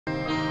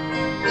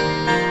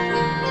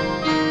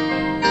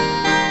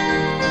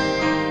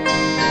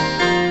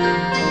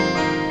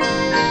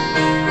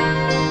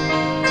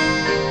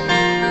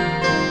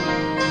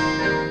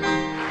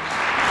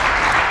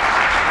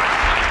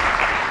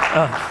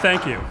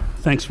Thank you.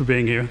 Thanks for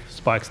being here.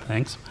 Spike's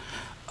thanks.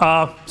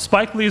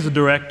 Spike Lee is a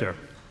director.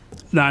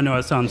 Now, I know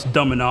it sounds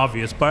dumb and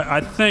obvious, but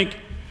I think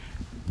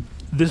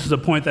this is a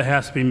point that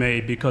has to be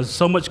made because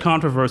so much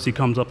controversy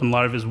comes up in a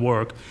lot of his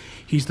work.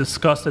 He's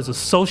discussed as a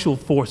social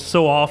force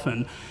so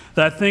often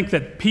that I think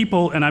that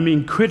people, and I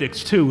mean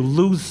critics too,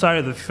 lose sight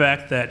of the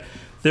fact that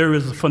there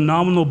is a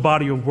phenomenal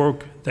body of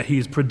work that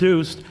he's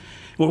produced.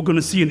 What we're going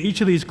to see in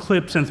each of these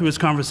clips and through his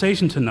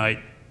conversation tonight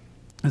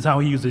is how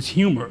he uses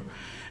humor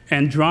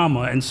and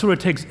drama and sort of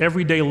takes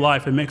everyday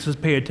life and makes us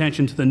pay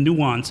attention to the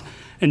nuance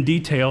and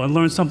detail and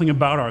learn something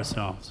about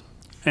ourselves.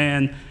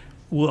 And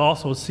we'll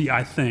also see,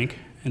 I think,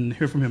 and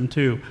hear from him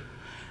too,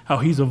 how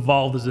he's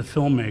evolved as a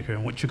filmmaker.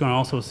 And what you're going to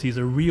also see is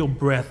a real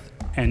breadth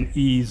and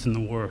ease in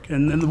the work.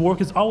 And the work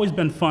has always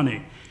been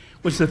funny,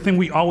 which is the thing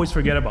we always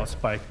forget about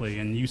Spike Lee.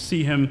 And you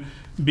see him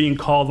being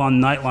called on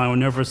Nightline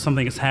whenever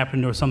something has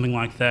happened or something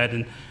like that,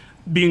 and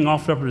being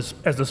offered up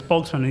as a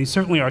spokesman, and he's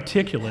certainly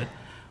articulate.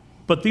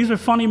 But these are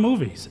funny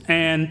movies,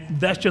 and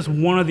that's just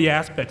one of the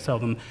aspects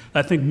of them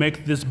that I think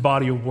make this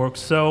body of work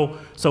so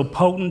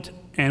potent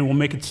and will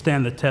make it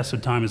stand the test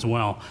of time as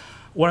well.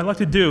 What I'd like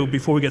to do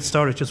before we get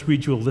started is just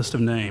read you a list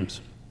of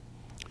names.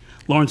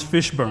 Lawrence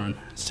Fishburne,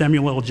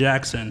 Samuel L.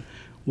 Jackson,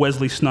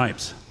 Wesley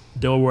Snipes,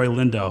 Delroy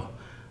Lindo,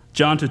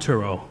 John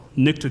Turturro,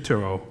 Nick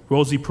Turturro,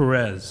 Rosie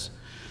Perez,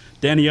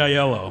 Danny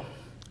Aiello,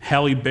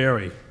 Halle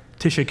Berry,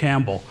 Tisha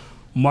Campbell,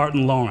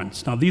 Martin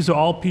Lawrence. Now, these are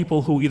all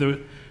people who either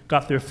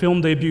got their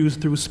film debuts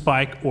through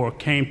Spike or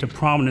came to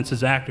prominence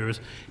as actors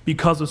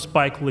because of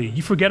Spike Lee.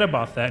 You forget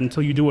about that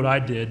until you do what I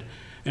did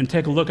and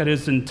take a look at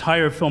his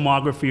entire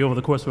filmography over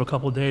the course of a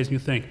couple of days, and you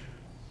think,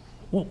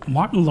 well,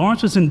 Martin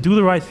Lawrence was in Do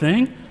the Right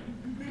Thing?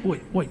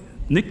 Wait,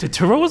 Nick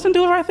Turturro was in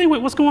Do the Right Thing?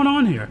 Wait, what's going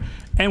on here?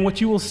 And what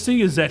you will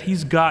see is that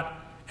he's got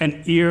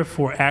an ear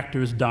for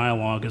actors'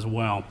 dialogue as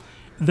well.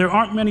 There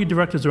aren't many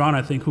directors around,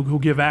 I think, who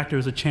give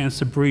actors a chance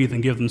to breathe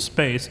and give them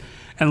space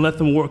and let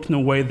them work in a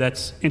way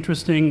that's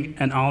interesting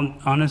and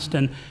honest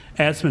and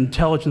adds some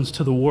intelligence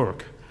to the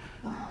work.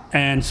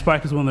 And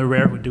Spike is one of the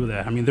rare who do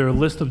that. I mean, there are a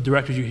list of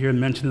directors you hear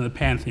mentioned in the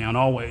Pantheon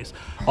always.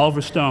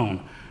 Oliver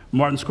Stone,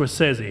 Martin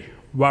Scorsese,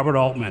 Robert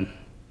Altman.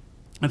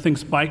 I think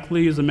Spike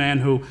Lee is a man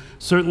who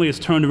certainly has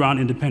turned around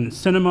independent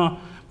cinema,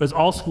 but is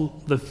also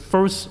the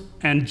first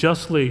and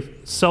justly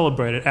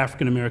celebrated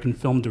African-American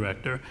film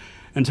director.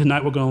 And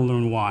tonight we're going to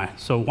learn why.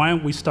 So why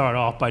don't we start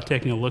off by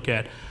taking a look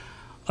at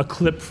a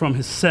clip from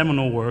his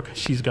seminal work,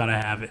 She's Gotta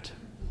Have It.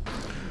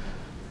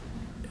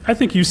 I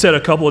think you said a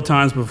couple of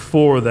times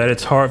before that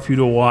it's hard for you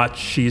to watch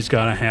She's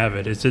Gotta Have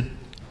It. Is it?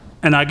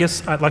 And I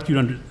guess I'd like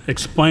you to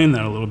explain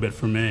that a little bit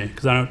for me,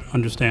 because I don't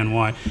understand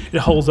why. It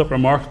holds up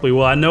remarkably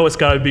well. I know it's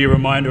got to be a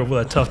reminder of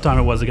what a tough time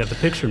it was to get the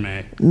picture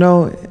made.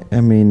 No,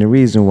 I mean, the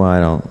reason why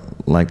I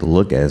don't like to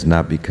look at it is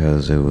not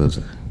because it was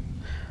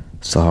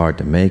so hard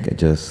to make.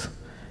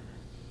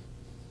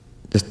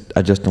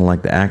 I just don't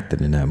like the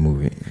acting in that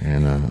movie.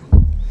 And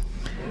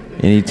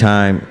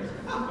anytime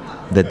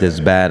that there's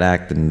bad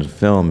acting in the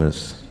film,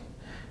 is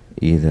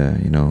either,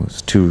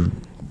 it's two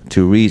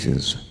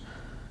reasons.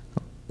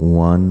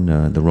 One,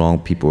 the wrong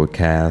people were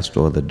cast,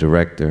 or the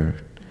director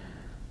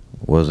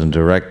wasn't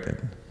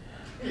directing.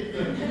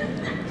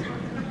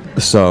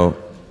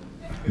 So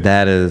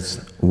that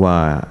is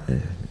why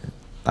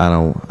I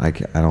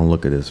don't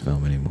look at this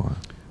film anymore.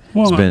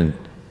 Well, it's been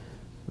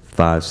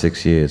 5,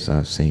 6 years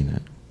I've seen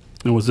it.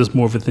 And was this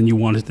more of it than you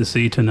wanted to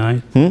see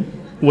tonight?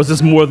 Was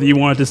this more than you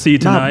wanted to see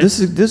tonight? No, this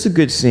is a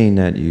good scene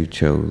that you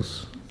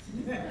chose.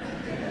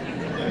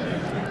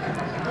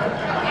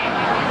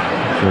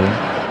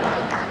 Okay.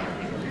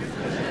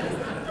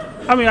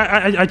 I mean,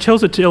 I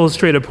chose it to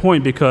illustrate a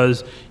point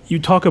because you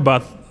talk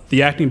about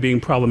the acting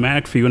being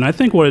problematic for you, and I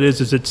think what it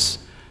is it's,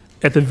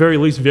 at the very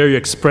least, very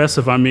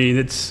expressive. I mean,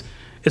 it's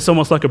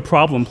almost like a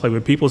problem play where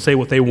people say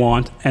what they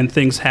want, and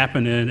things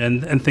happen,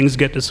 and things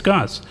get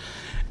discussed.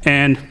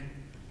 And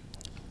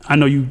I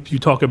know you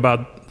talk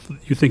about,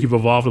 you think you've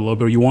evolved a little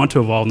bit, or you want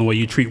to evolve in the way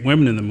you treat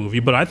women in the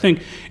movie, but I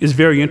think it's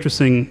very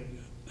interesting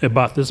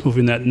about this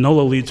movie in that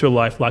Nola leads her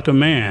life like a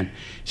man.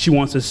 She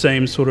wants the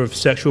same sort of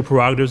sexual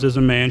prerogatives as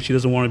a man. She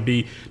doesn't want to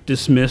be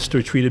dismissed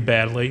or treated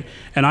badly.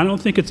 And I don't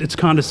think it's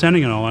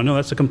condescending at all. I know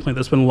that's a complaint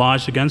that's been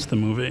lodged against the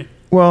movie.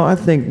 Well, I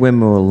think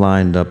women were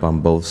lined up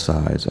on both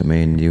sides. I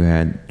mean, you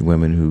had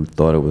women who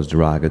thought it was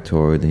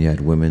derogatory, then you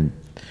had women,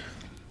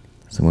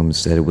 some women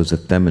said it was a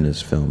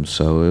feminist film.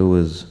 So it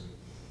was,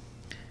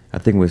 I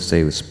think we'd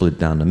say it was split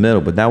down the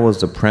middle, but that was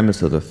the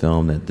premise of the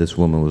film, that this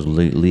woman was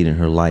leading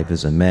her life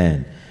as a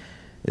man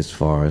as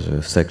far as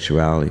her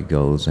sexuality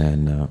goes,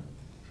 and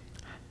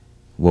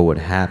what would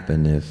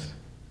happen if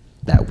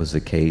that was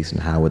the case,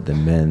 and how would the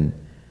men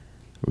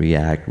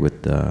react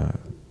with the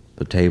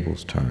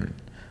tables turned.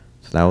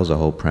 So that was the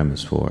whole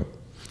premise for it.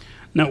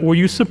 Now, were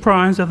you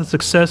surprised at the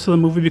success of the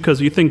movie?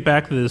 Because you think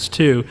back to this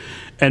too,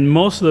 and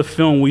most of the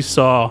film we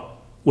saw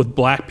with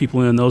black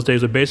people in those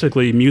days were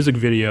basically music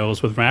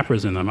videos with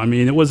rappers in them. I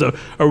mean, it was a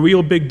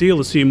real big deal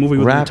to see a movie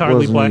with an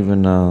entirely black... Rap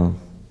wasn't even,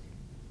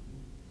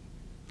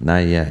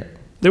 not yet.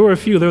 There were a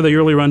few. They were the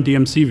early run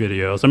DMC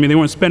videos. I mean, they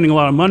weren't spending a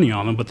lot of money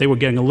on them, but they were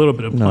getting a little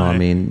bit of play. No, I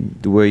mean,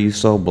 where you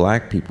saw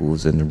black people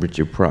was in the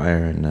Richard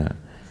Pryor and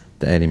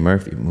the Eddie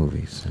Murphy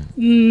movies.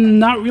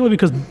 Not really,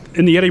 because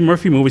in the Eddie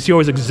Murphy movies, he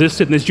always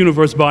existed in this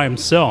universe by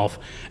himself.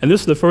 And this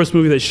is the first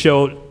movie that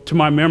showed, to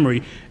my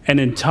memory, an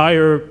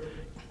entire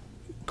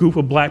group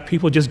of black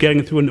people just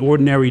getting through an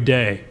ordinary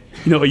day.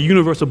 You know, a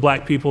universe of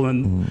black people,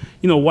 and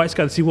you know, whites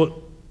got to see,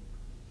 well,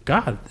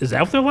 God, is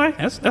that what they're like?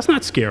 That's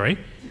not scary.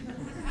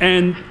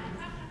 And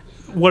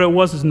what it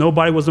was is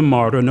nobody was a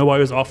martyr,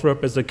 nobody was offered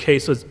up as a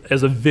case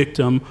as a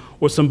victim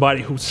or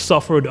somebody who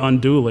suffered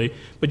unduly,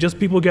 but just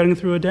people getting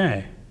through a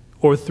day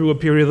or through a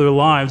period of their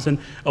lives and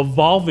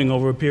evolving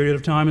over a period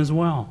of time as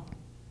well.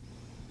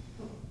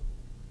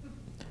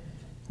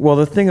 Well,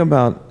 the thing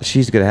about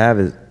She's Gonna Have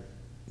It,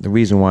 the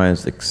reason why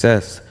it's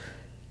success,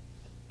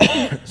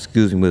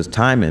 excuse me, was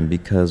timing,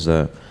 because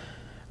I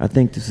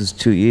think this is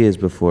 2 years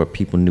before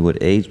people knew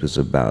what AIDS was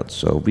about.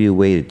 So if we had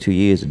waited 2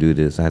 years to do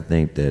this, I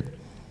think that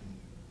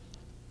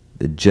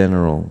the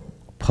general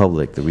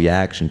public, the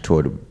reaction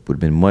toward it would have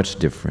been much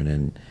different,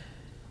 and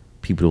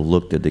people who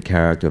looked at the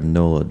character of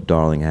Nola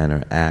Darling and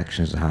her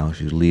actions and how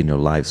she was leading her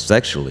life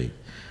sexually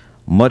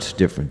much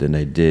different than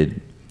they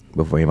did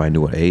before anybody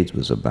knew what AIDS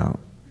was about.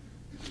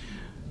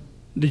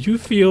 Did you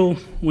feel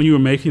when you were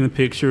making the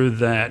picture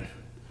that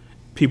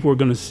people were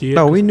going to see it?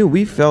 No,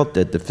 we felt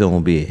that the film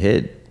would be a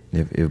hit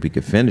if we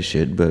could finish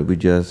it, but we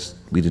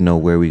didn't know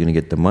where we were going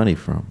to get the money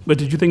from. But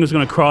did you think it was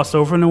going to cross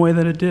over in the way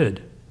that it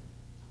did?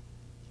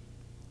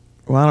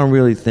 Well, I don't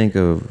really think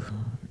of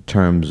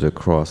terms of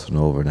crossing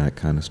over and that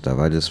kind of stuff.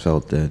 I just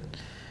felt that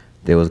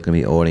there was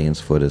going to be audience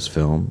for this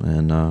film,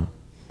 and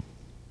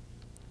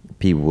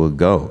people would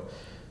go.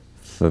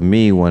 For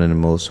me, one of the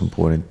most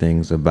important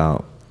things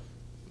about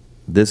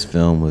this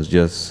film was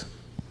just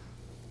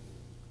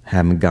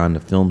having gone to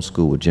film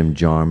school with Jim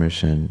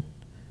Jarmusch and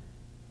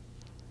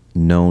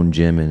known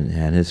Jim and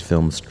had his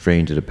film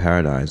Stranger to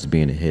Paradise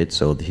being a hit.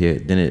 So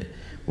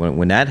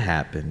when that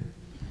happened,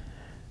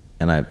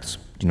 and I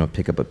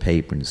pick up a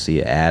paper and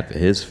see an ad for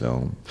his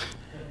film,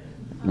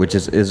 which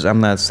is I'm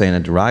not saying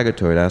it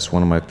derogatory, that's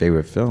one of my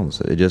favorite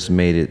films. It just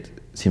made it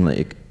seem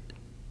like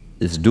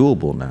it's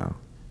doable now,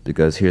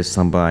 because here's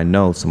somebody I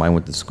know, somebody I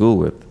went to school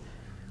with,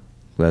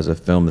 who has a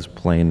film that's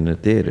playing in the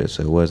theater,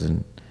 so it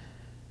wasn't,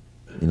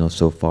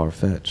 so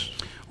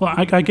far-fetched. Well,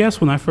 I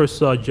guess when I first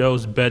saw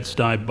Joe's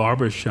Bed-Stuy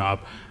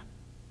Barbershop,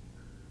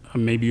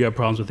 maybe you have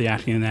problems with the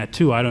acting in that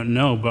too, I don't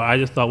know, but I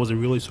just thought it was a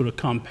really sort of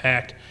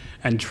compact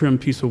and trim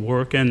piece of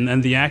work,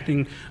 and the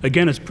acting,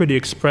 again, is pretty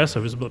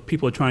expressive. It's about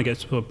people are trying to get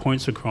sort of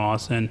points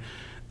across, and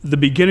the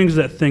beginnings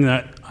of that thing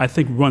that I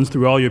think runs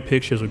through all your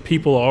pictures, where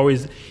people are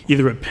always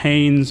either at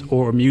pains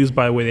or amused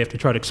by the way they have to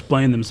try to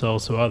explain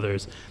themselves to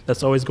others.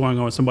 That's always going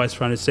on when somebody's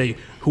trying to say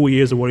who he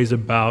is or what he's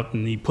about,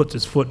 and he puts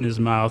his foot in his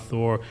mouth,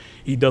 or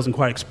he doesn't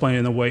quite explain it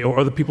in a way, or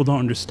other people don't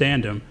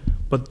understand him.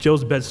 But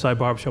Joe's Bed-Stuy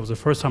Barbershop was the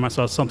first time I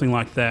saw something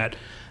like that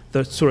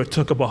sort of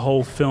took up a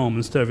whole film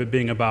instead of it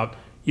being about,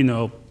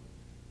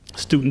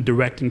 student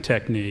directing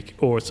technique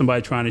or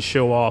somebody trying to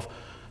show off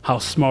how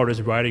smart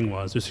his writing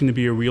was. There seemed to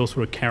be a real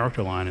sort of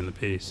character line in the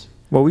piece.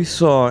 Well, we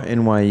saw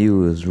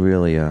NYU as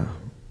really a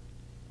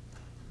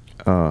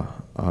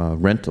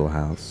rental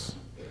house.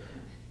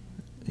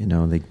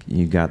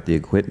 You got the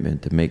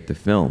equipment to make the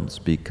films,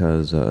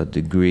 because a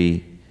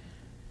degree,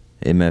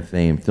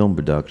 MFA in film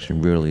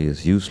production, really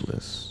is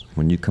useless.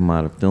 When you come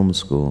out of film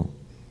school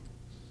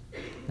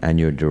and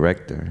you're a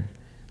director,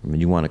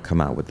 you want to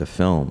come out with the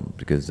film,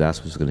 because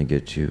that's what's going to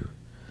get you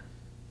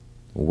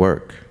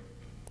work,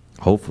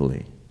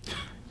 hopefully.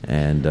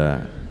 And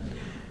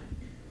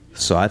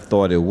so I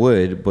thought it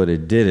would, but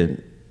it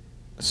didn't.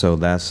 So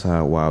that's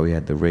why we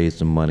had to raise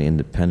the money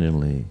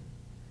independently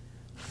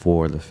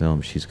for the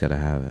film She's Gotta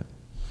Have It.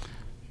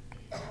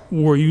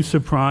 Were you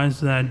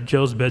surprised that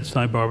Joe's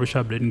Bed-Stuy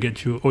Barbershop didn't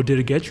get you, or did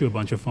it get you a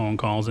bunch of phone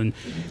calls and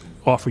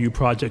offer you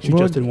projects you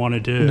just didn't want to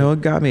do? No,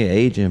 it got me an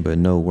agent, but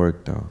no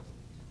work though.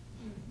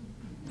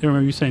 I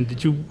remember you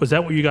saying, was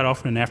that what you got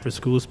offered, an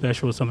after-school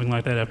special or something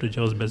like that after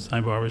Joe's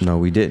Bed-Stuy Barbershop? No,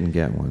 we didn't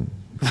get one.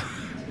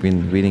 we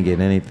didn't get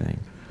anything.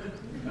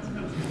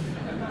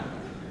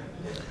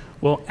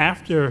 Well,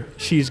 after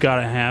She's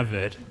Gotta Have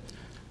It,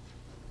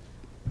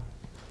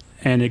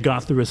 and it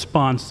got the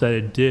response that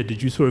it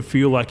did you sort of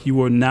feel like you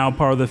were now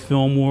part of the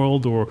film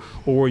world, or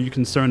were you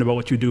concerned about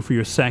what you do for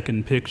your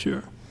second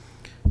picture?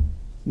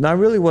 No, I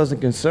really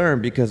wasn't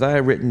concerned, because I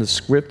had written the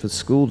script for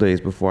School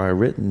Days before I had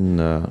written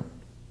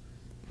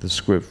the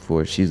script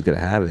for She's Gonna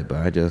Have It, but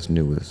I just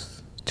knew it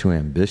was too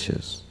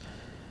ambitious.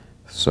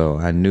 So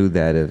I knew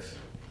that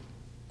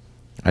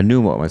I knew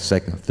what my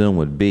second film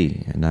would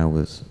be, and that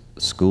was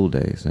School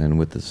Days. And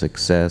with the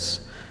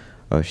success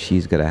of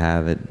She's Gonna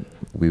Have It,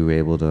 we were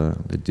able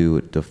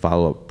to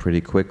follow up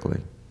pretty quickly.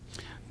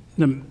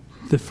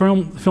 The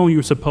film you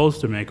were supposed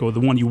to make, or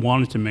the one you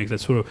wanted to make that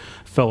sort of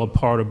fell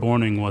apart or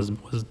burning, was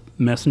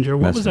Messenger.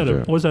 What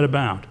was that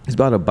about? It's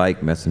about a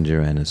bike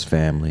messenger and his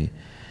family.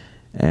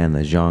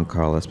 And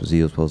Jean-Carl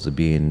Esposito was supposed to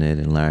be in it,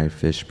 and Larry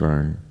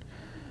Fishburne.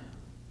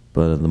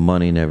 but the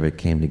money never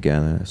came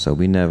together. So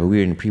we were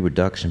in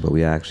pre-production, but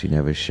we actually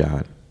never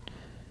shot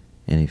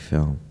any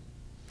film.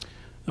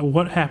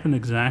 What happened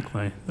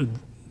exactly? The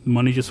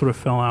money just sort of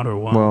fell out, or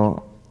what?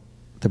 Well,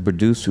 the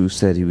producer who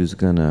said he was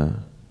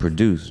gonna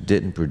produce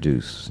didn't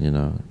produce, you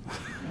know.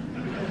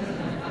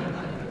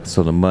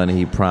 So the money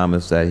he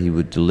promised that he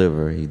would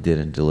deliver, he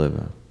didn't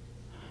deliver.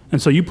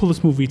 And so you pull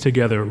this movie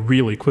together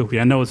really quickly.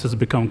 I know this has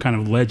become kind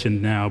of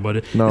legend now, but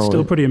it's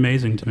still pretty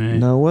amazing to me.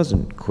 No, it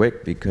wasn't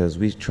quick because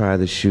we tried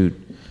to shoot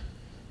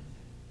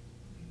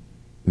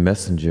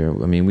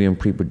Messenger. I mean, we were in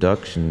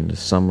pre-production the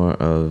summer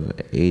of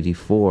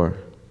 '84,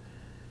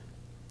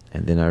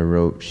 and then I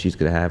wrote She's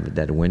Gonna Have It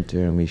that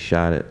winter, and we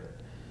shot it.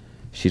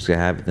 She's Gonna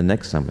Have It the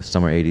next summer,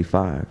 summer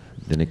 '85.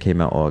 Then it came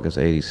out August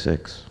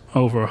 '86.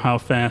 Over how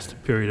fast a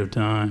period of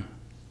time?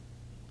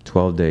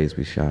 12 days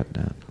we shot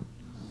that.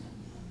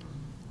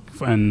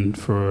 And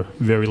for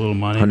very little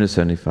money?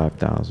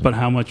 $175,000. But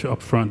how much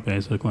up front,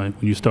 basically, when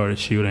you started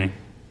shooting?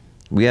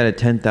 We had a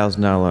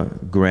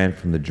 $10,000 grant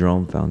from the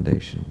Jerome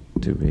Foundation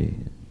to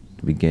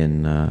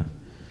begin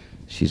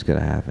She's Gotta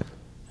Have It.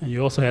 And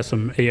you also had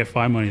some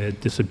AFI money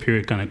that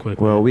disappeared kind of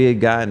quickly. Well,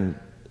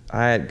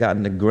 I had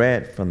gotten a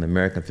grant from the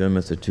American Film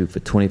Institute for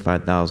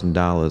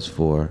 $25,000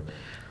 for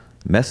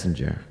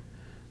Messenger.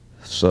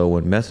 So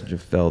when Messenger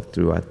fell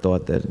through, I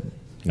thought that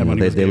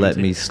they let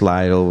me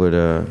slide over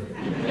to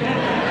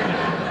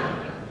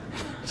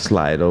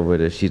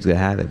She's Gonna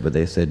Have It, but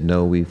they said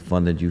no, we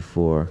funded you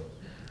for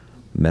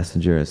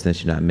Messenger, and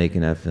since you're not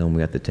making that film,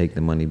 we have to take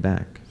the money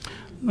back.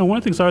 Now, one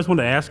of the things I always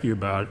wanted to ask you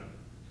about,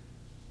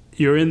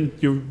 you're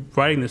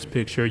writing this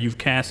picture, you've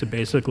cast it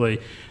basically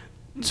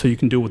so you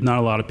can do it with not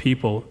a lot of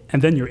people,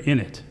 and then you're in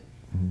it.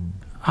 Mm-hmm.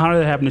 How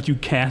did it happen that you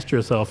cast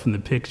yourself in the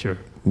picture?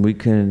 We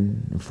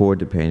couldn't afford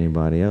to pay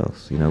anybody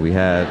else. You know, we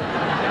had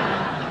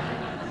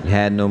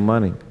no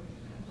money.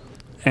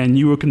 And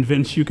you were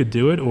convinced you could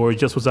do it, or it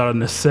just was out of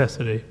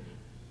necessity?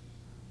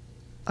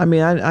 I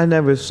mean, I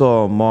never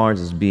saw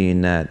Mars as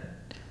being that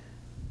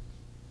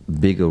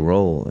big a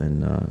role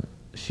in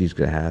She's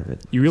Gonna Have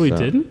It. You really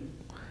didn't?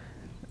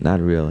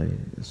 Not really.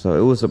 So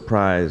it was a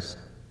surprise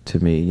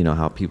to me, you know,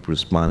 how people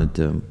responded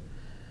to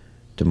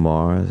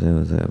Mars. It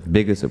was a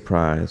bigger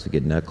surprise to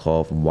getting that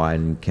call from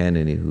Wyden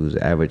Kennedy, who's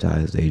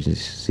advertised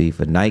agency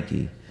for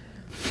Nike,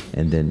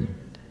 and then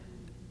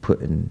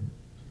putting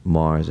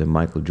Mars and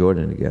Michael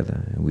Jordan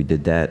together. And we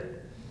did that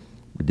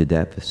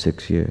for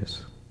 6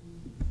 years.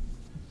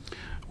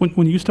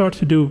 When you started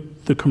to do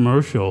the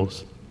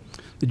commercials,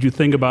 did you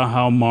think about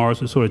how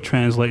Mars would sort of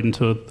translate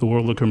into the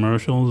world of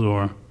commercials,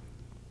 or?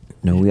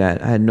 No,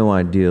 I had no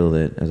idea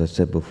that, as I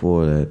said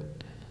before, that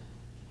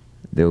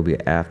there will be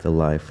an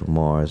afterlife for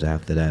Mars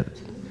after that,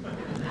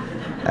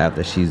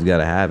 after She's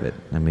Gotta Have It.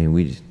 I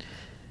mean,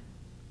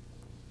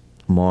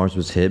 Mars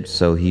was hip,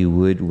 so he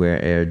would wear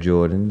Air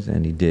Jordans,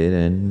 and he did,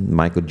 and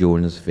Michael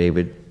Jordan's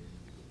favorite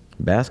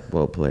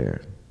basketball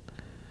player.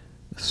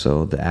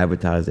 So the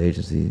advertising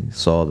agency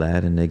saw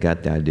that, and they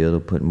got the idea to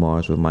put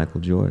Mars with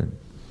Michael Jordan.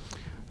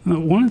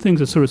 One of the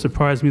things that sort of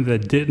surprised me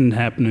that didn't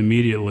happen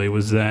immediately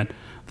was that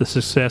the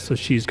success of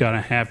She's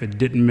Gotta Have It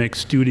didn't make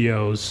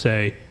studios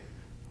say,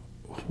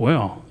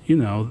 well, you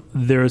know,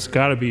 there's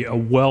got to be a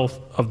wealth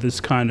of this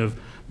kind of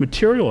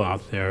material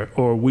out there,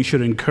 or we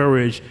should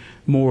encourage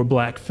more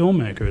black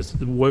filmmakers.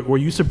 Were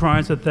you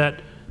surprised that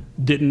that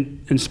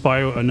didn't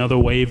inspire another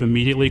wave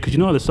immediately? Because you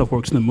know how this stuff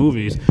works in the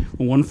movies.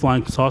 When one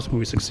flying saucer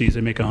movie succeeds,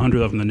 they make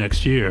 100 of them the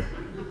next year.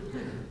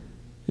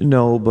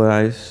 No, but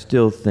I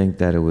still think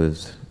that it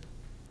was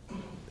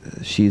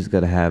She's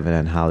Gotta Have It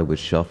and Hollywood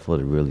Shuffle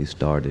that really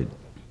started,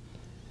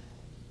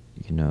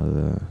 you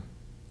know,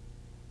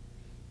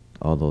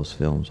 all those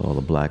films, all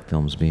the black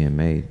films being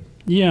made.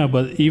 Yeah,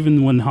 but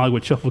even when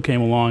Hollywood Shuffle came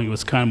along, it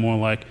was kind of more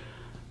like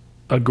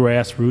a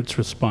grassroots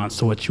response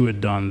to what you had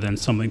done than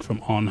something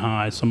from on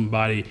high,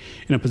 somebody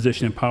in a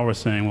position of power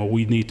saying, well,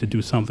 we need to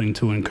do something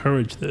to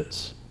encourage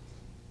this.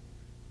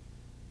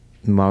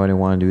 Why would I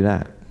want to do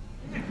that?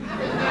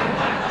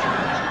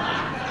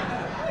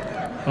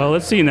 Well,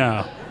 let's see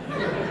now.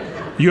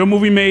 Your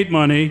movie made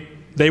money.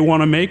 They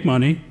want to make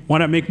money. Why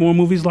not make more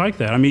movies like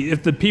that? I mean,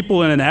 if the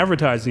people in an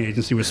advertising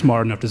agency were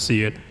smart enough to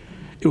see it,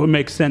 it would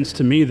make sense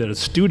to me that a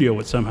studio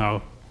would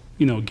somehow,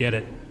 you know, get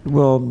it.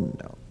 Well,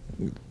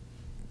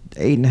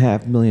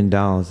 $8.5 million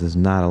is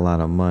not a lot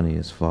of money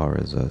as far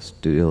as a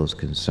studio is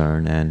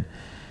concerned,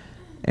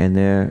 and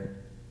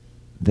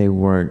they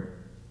weren't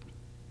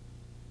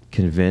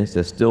convinced.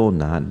 They're still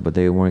not, but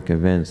they weren't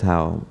convinced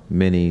how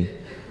many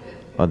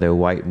of their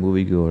white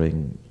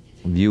movie-going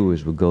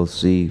viewers would go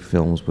see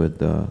films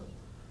with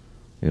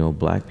you know,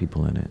 black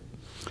people in it.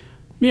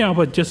 Yeah,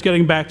 but just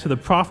getting back to the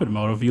profit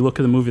motive, you look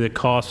at the movie that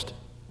cost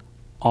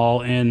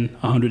all in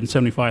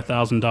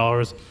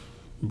 $175,000,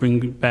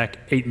 bring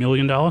back $8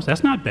 million.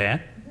 That's not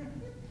bad.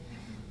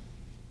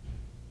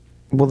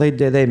 Well,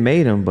 they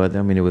made them, but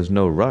I mean, there was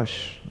no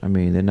rush. I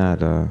mean, they're not.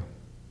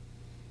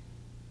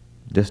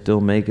 They're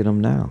still making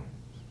them now.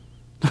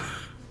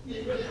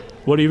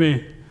 What do you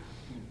mean?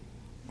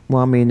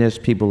 Well, I mean, there's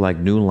people like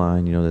New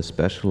Line, you know, that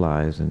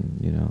specialize in,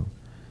 you know,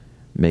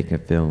 making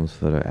films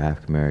for the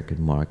African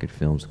American market.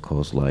 Films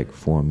cost like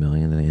 $4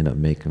 million, and they end up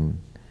making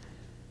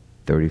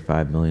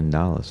 $35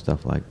 million,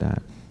 stuff like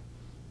that.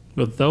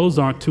 But those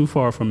aren't too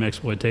far from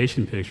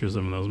exploitation pictures,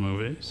 some of those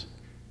movies.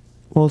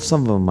 Well,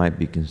 some of them might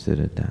be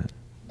considered that.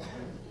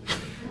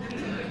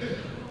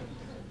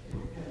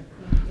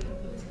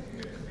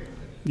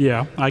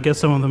 Yeah, I guess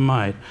some of them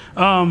might.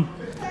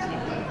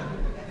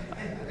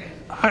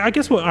 I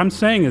guess what I'm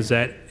saying is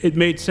that it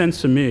made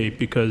sense to me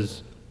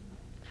because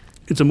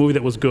it's a movie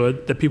that was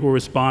good, that people were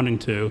responding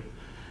to.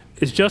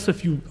 It's just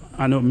if you,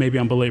 I know maybe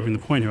I'm belaboring the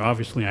point here,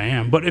 obviously I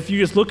am, but if you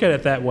just look at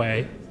it that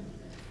way,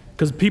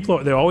 because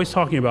people, they're always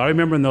talking about, I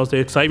remember in those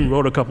days, I even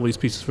wrote a couple of these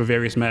pieces for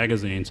various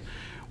magazines.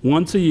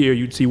 Once a year,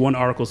 you'd see one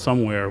article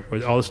somewhere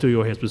where all the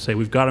studio heads would say,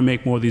 we've got to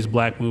make more of these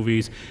black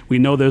movies. We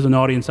know there's an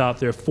audience out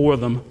there for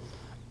them.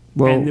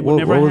 Well, and it would what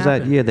never was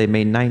happen. that year? They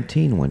made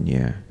 19 one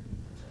year.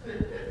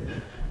 It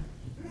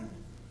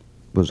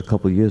was a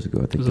couple of years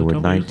ago. I think there were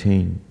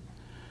 19.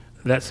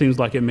 That seems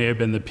like it may have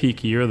been the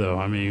peak year, though.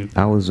 I mean,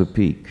 I was a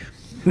peak.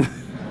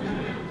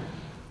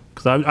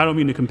 because I don't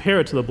mean to compare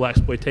it to the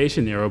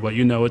blaxploitation era, but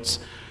you know, it's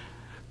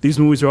these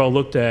movies are all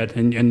looked at,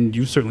 and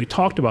you certainly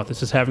talked about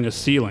this as having a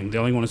ceiling. They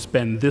only want to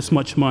spend this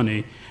much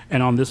money,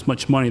 and on this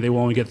much money, they will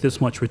only get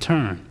this much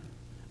return.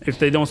 If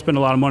they don't spend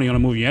a lot of money on a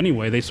movie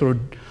anyway, they sort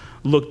of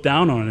look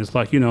down on it. It's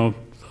like, you know,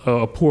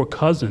 a poor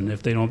cousin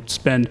if they don't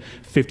spend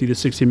 $50 to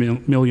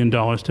 $60 million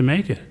to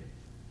make it.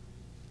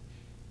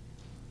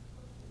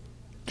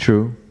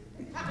 True.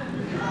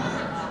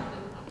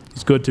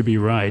 It's good to be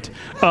right.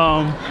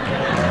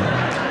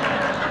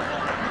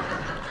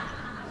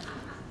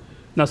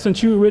 Now,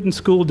 since you had written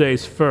School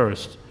Days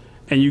first,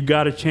 and you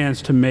got a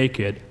chance to make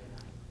it,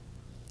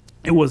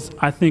 it was,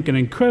 I think, an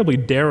incredibly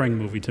daring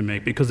movie to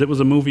make because it was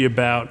a movie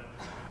about,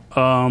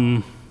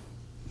 well,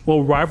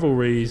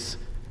 rivalries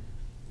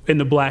in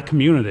the black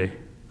community.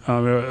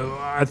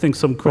 I think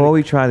some critics... All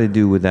we tried to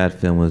do with that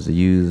film was to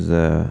use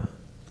the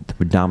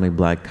predominantly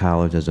black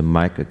college as a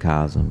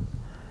microcosm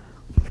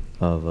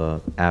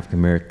of African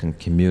American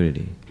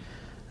community.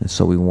 And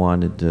so we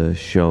wanted to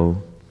show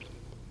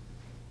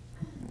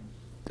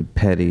the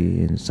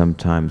petty and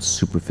sometimes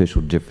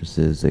superficial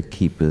differences that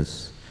keep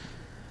us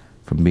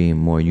from being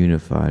more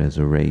unified as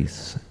a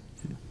race.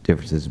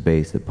 Differences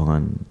based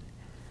upon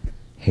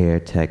hair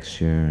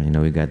texture. You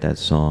know, we got that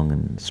song,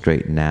 and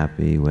straight and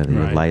nappy, whether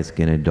you're light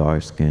skin or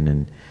dark skin,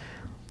 and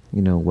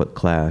you know what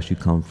class you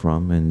come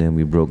from. And then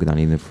we broke it down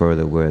even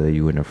further, whether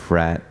you were in a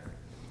frat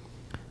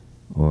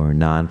or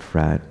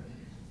non-frat,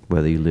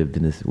 whether you lived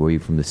in this, were you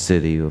from the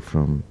city or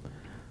from,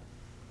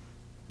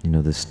 you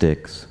know, the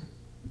sticks.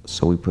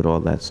 So we put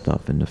all that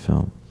stuff in the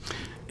film.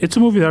 It's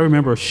a movie that I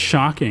remember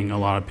shocking a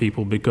lot of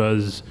people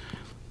because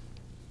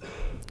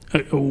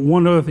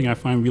one other thing I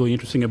find really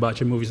interesting about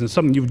your movies, and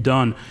something you've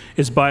done,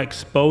 is by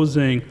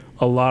exposing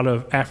a lot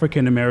of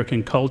African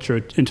American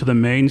culture into the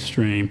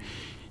mainstream,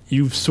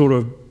 you've sort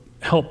of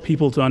helped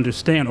people to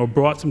understand or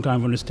brought some kind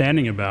of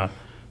understanding about.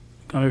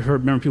 I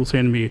remember people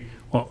saying to me,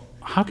 well,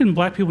 how can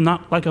black people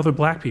not like other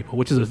black people?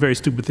 Which is a very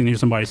stupid thing to hear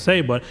somebody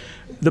say, but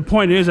the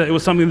point is that it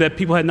was something that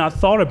people had not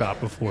thought about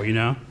before, you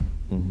know?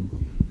 Mm-hmm.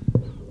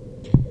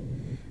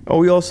 Oh,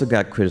 we also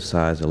got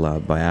criticized a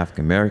lot by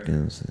African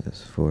Americans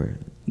for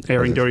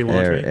airing dirty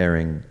laundry.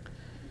 Airing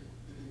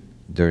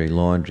dirty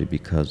laundry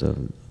because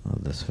of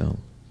this film.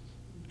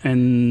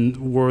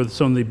 And were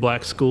some of the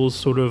black schools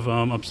sort of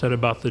upset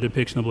about the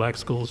depiction of black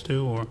schools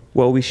too, or?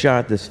 Well, we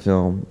shot this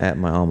film at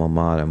my alma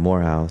mater,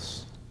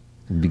 Morehouse.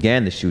 We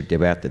began to shoot there,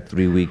 but after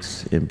 3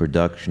 weeks in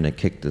production, they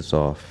kicked us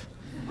off.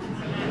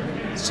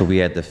 So we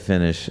had to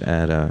finish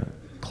at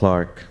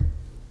Clark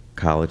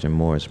College in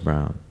Morris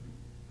Brown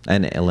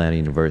and Atlanta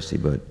University,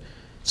 but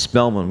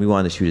Spelman, we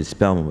wanted to shoot at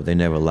Spelman, but they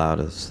never allowed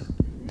us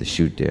to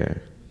shoot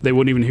there. They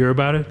wouldn't even hear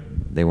about it?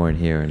 They weren't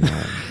hearing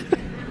that.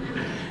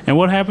 And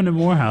what happened at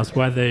Morehouse?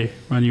 Why'd they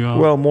run you off?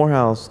 Well,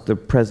 Morehouse, the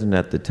president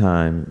at the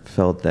time,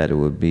 felt that it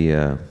would be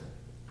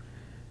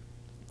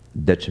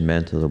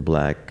detrimental to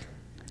black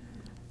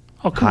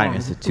higher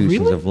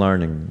institutions of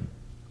learning.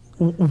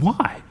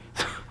 Why?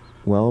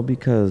 Well,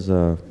 because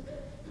the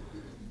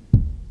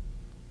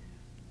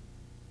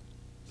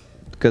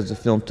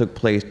film took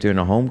place during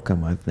a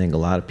homecoming. I think a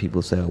lot of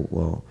people said,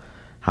 well,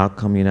 how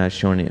come you're not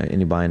showing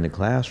anybody in the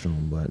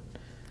classroom? But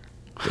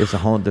it's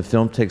the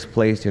film takes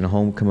place during a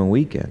homecoming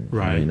weekend.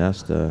 Right. I mean,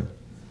 that's the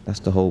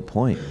whole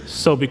point.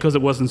 So because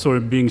it wasn't sort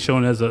of being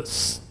shown as a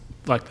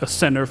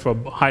center for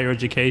higher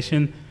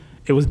education,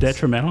 it was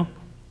detrimental?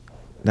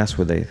 That's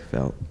what they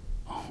felt.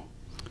 Oh,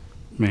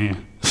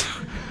 man.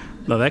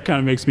 No, that kind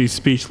of makes me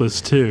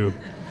speechless too.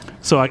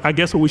 So I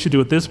guess what we should do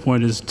at this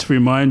point is to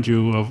remind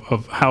you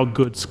of how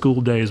good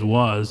School Days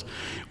was.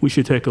 We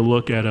should take a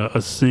look at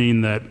a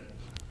scene that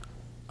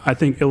I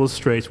think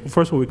illustrates, well,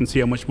 first of all, we can see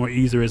how much more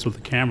ease there is with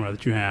the camera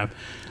that you have,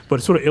 but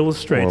it sort of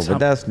illustrates. Well, but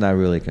that's not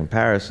really a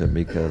comparison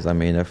because, I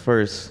mean, at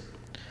first,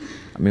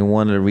 I mean,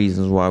 one of the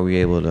reasons why we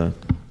were able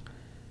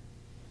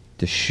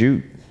to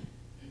shoot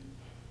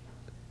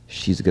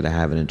She's Gonna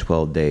Have It in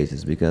 12 Days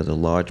is because a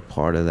large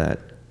part of that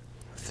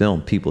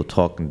film people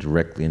talking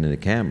directly into the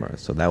camera.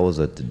 So that was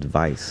a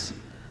device,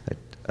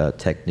 a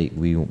technique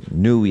we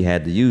knew we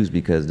had to use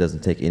because it doesn't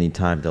take any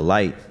time to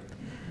light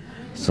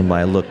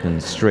somebody looking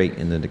straight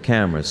into the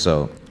camera.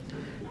 So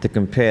to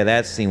compare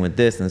that scene with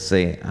this and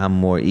say I'm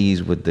more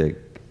eased with the,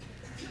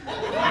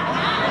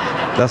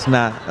 that's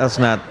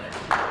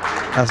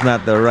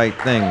not the right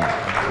thing.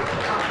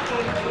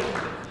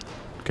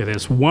 Okay,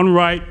 there's one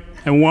right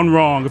and one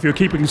wrong if you're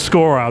keeping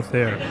score out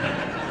there.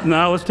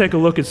 Now let's take a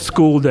look at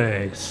School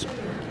Days.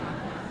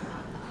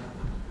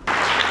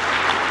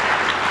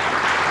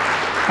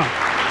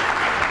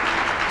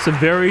 It's a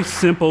very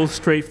simple,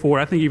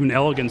 straightforward, I think even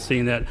elegant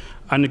scene that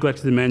I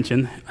neglected to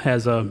mention.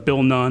 Has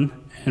Bill Nunn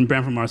and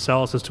Branford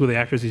Marsalis as two of the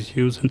actors he's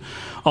used. And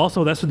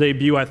also, that's the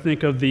debut, I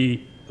think, of the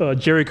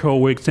Jerry Curl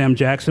wig Sam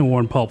Jackson wore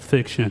in Pulp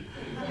Fiction.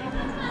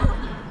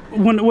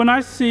 When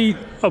I see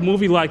a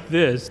movie like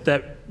this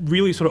that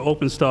really sort of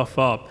opens stuff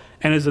up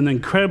and is an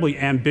incredibly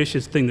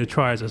ambitious thing to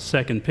try as a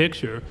second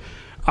picture,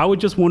 I would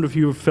just wonder if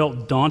you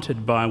felt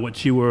daunted by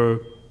what you were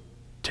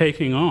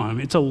taking on. I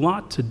mean, it's a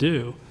lot to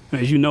do.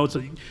 As you know, it's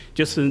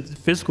just in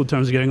physical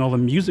terms, getting all the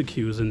music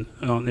cues and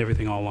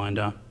everything all lined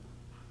up.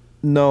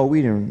 No,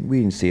 we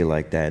didn't see it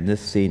like that. In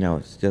this scene, I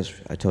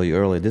told you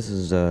earlier, this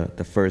is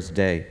the first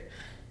day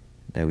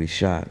that we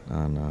shot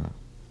on,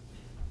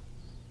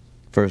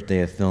 first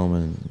day of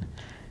filming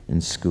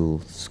in school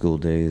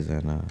days,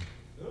 and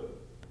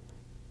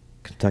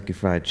Kentucky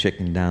Fried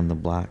Chicken down the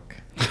block.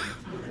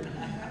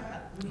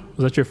 Was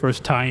that your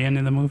first tie-in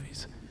in the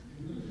movies?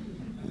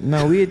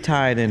 No, we had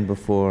tied in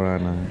before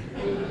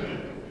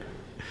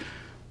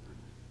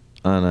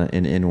in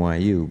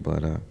NYU,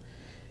 but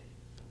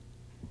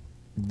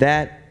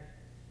that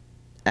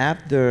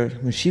after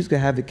when She's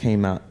Gonna Have It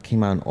came out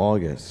in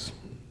August,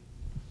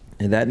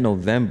 and that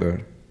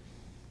November,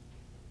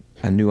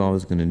 I knew I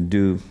was gonna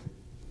do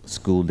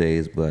School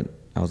Days, but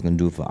I was gonna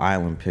do it for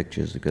Island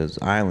Pictures because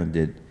Island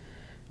did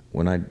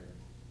when I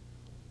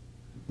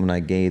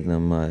gave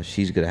them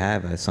She's Gonna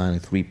Have It, I signed a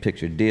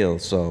 3-picture deal.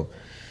 So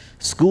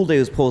School Day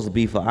was supposed to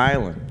be for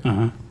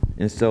Island.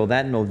 And so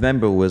that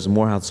November was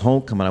Morehouse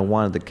Homecoming. I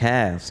wanted the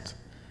cast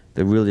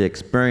to really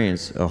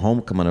experience a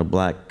homecoming on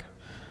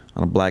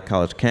a black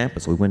college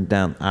campus. We went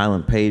down,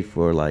 Island paid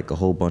for like a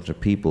whole bunch of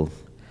people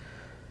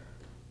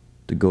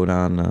to go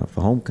down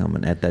for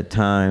homecoming. At that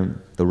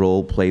time, the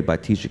role played by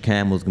Tisha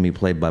Campbell was going to be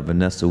played by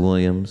Vanessa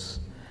Williams,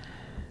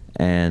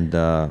 and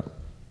I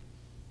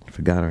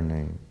forgot her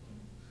name.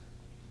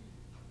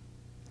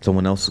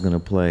 Someone else was going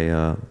to play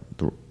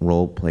the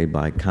role played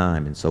by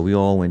Kime. And so we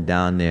all went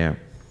down there.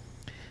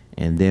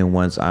 And then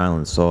once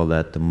Island saw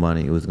that the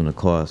money it was going to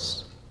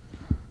cost,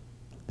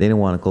 they didn't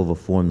want to go over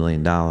 $4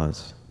 million.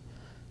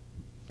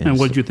 And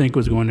what did you think it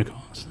was going to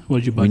cost? What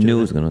did you budget? We knew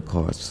it was going to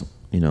cost,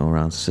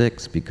 around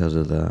 $6 because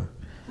of the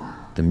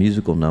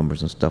musical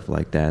numbers and stuff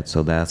like that.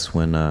 So that's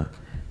when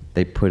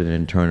they put it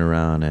in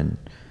turnaround, and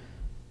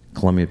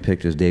Columbia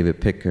Pictures, David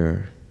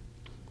Picker,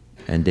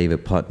 and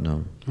David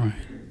Putnam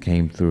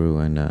came through,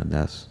 and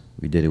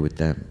we did it with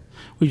them.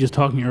 We were just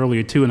talking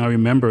earlier too, and I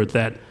remember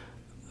that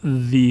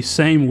the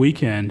same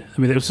weekend, I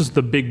mean, it was just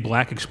the big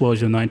black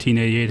explosion in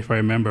 1988, if I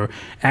remember,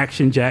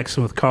 Action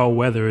Jackson with Carl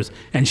Weathers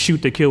and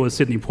Shoot to Kill with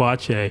Sidney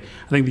Poitier.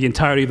 I think the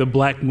entirety of the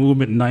black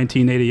movement in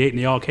 1988, and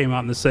they all came out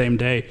on the same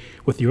day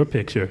with your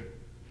picture.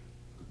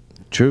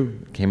 True,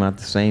 came out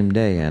the same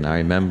day, and I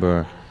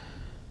remember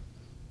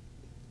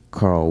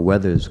Carl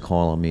Weathers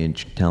calling me and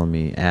telling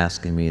me,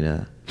 asking me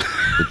to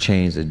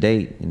change the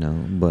date,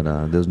 but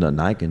there's nothing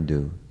I can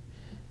do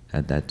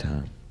at that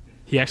time.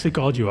 He actually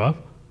called you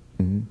up?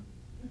 Mm-hmm.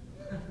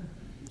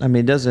 I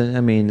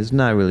mean, it's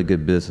not really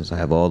good business. I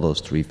have all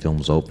those 3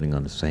 films opening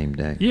on the same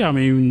day. Yeah, I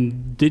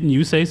mean, didn't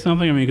you say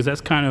something? I mean, because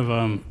that's kind of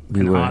an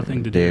odd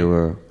thing to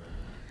do.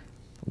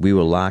 We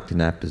were locked in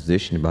that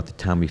position. About the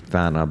time we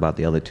found out about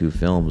the other 2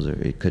 films,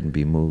 it couldn't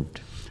be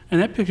moved.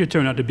 And that picture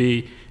turned out to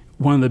be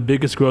one of the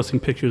biggest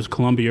grossing pictures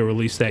Columbia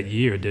released that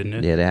year, didn't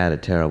it? Yeah, they had a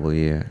terrible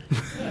year.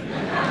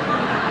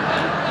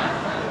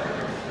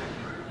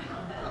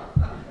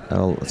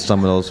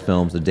 Some of those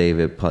films that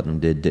David Putnam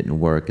didn't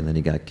work, and then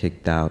he got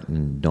kicked out,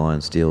 and Dawn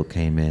Steele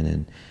came in,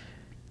 and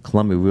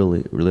Columbia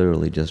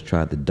literally just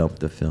tried to dump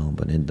the film,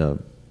 but ended up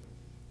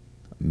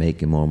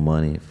making more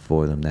money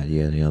for them that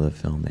year than the other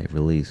film they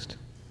released.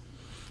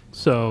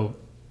 So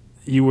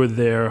you were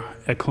there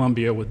at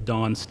Columbia with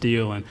Dawn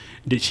Steele, and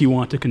did she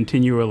want to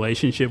continue a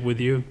relationship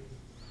with you?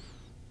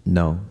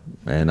 No,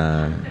 and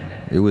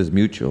it was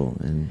mutual,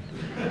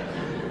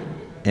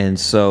 and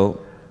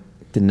so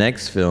the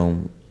next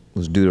film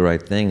was Do the Right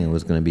Thing. It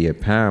was going to be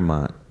at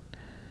Paramount,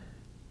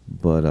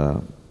 but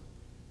a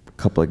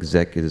couple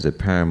executives at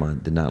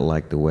Paramount did not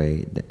like the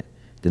way,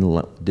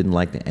 didn't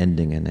like the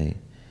ending, and they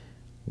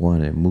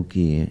wanted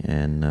Mookie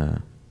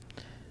and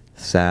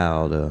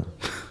Sal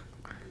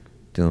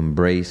to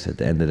embrace at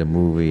the end of the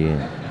movie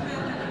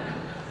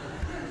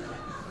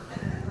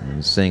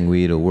and sing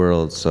 "We the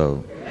World."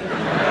 So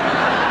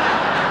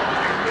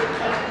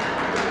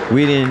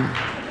we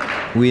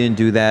didn't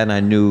do that, and I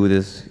knew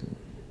this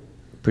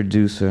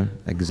producer,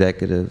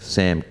 executive,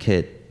 Sam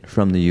Kitt,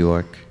 from New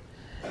York,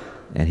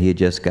 and he had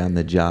just gotten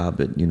the job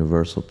at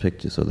Universal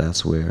Pictures, so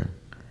that's where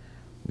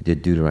we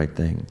did Do the Right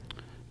Thing.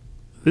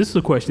 This is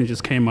a question that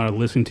just came out of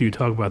listening to you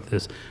talk about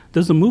this.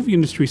 Does the movie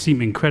industry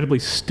seem incredibly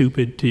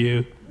stupid to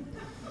you?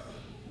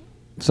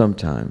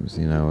 Sometimes,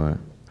 you know.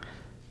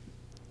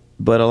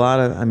 But a lot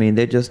of, I mean,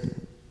 they're just,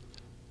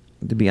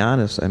 to be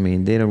honest, I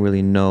mean, they don't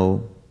really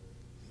know,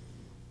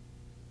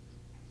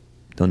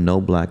 don't know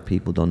black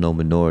people, don't know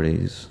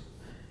minorities.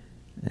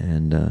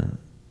 And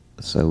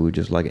so we're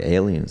just like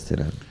aliens to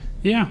them.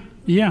 Yeah,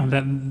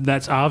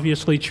 that's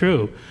obviously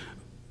true.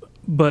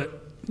 But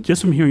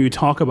just from hearing you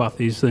talk about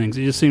these things,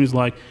 it just seems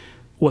like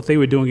what they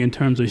were doing in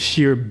terms of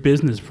sheer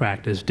business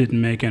practice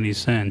didn't make any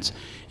sense.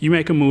 You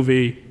make a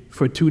movie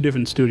for 2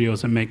 different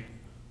studios that make,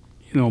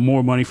 you know,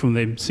 more money from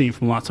they've seen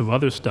from lots of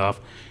other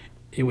stuff.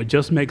 It would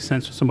just make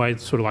sense for somebody to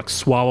sort of like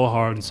swallow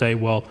hard and say,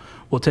 well,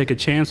 we'll take a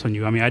chance on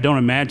you. I mean, I don't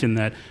imagine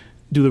that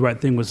Do the Right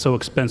Thing was so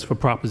expensive a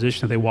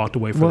proposition that they walked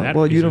away for that.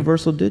 Well,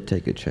 Universal did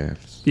take a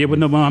chance. Yeah, but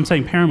no, I'm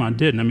saying Paramount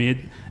didn't. I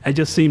mean, it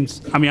just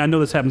seems, I mean, I know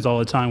this happens all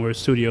the time where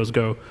studios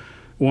go,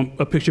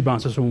 a picture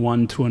bounces from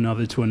one to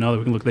another to another.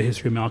 We can look at the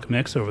history of Malcolm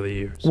X over the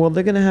years. Well,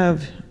 they're going to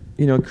have,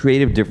 you know,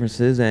 creative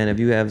differences, and if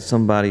you have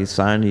somebody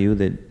sign to you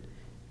that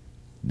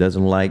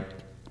doesn't like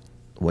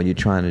what you're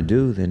trying to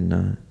do,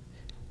 then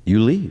you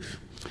leave.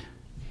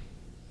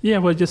 Yeah,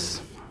 well,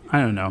 just,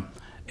 I don't know.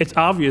 It's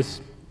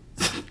obvious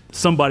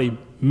somebody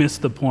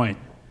missed the point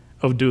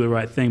of Do the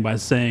Right Thing by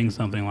saying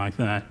something like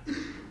that.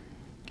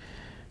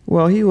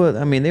 Well, he was,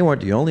 I mean, they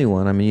weren't the only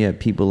one. I mean, you had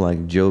people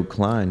like Joe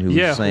Klein who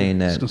was saying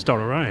that start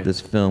a riot.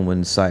 This film would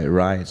incite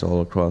riots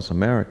all across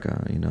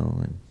America, you know,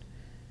 and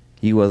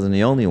he wasn't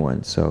the only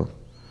one, so.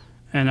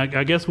 And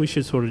I guess we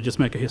should sort of just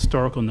make a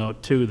historical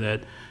note, too,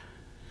 that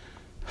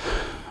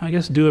I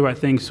guess Do the Right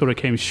Thing sort of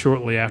came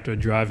shortly after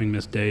Driving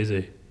Miss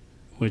Daisy,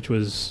 which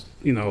was,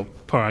 you know,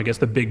 part, I guess,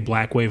 the big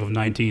black wave of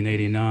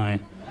 1989.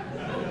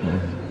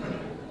 Mm-hmm.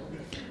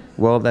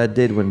 Well, that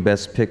did win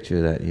Best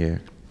Picture that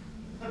year.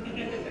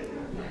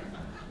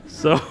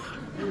 So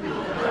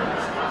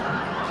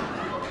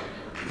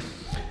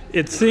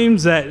it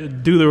seems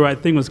that Do the Right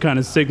Thing was kind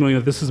of signaling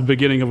that this is the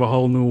beginning of a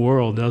whole new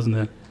world, doesn't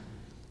it?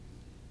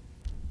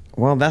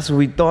 Well, that's what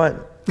we thought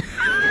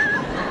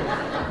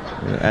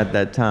at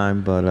that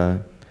time,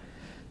 but...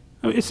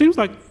 It seems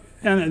like,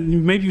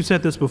 and maybe you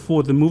said this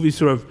before, the movie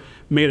sort of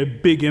made a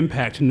big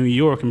impact in New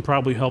York and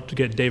probably helped to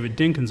get David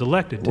Dinkins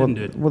elected, didn't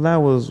it? Well, that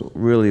was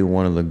really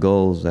one of the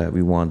goals, that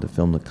we wanted the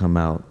film to come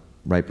out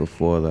right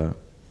before the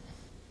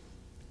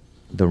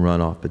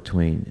runoff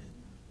between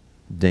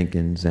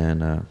Dinkins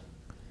and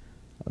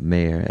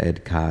Mayor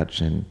Ed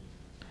Koch, and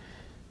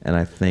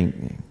I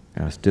think,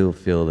 I still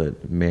feel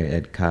that Mayor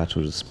Ed Koch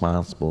was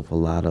responsible for a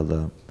lot of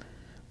the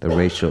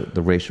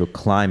racial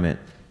climate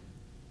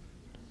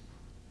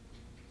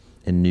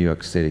in New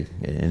York City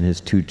in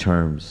his 2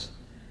 terms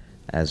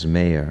as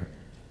mayor.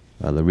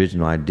 The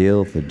original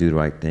ideal for Do the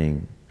Right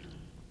Thing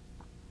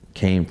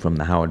came from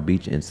the Howard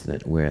Beach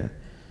incident, where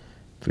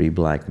 3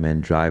 black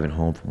men driving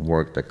home from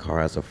work, their car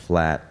has a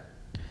flat.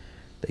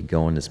 They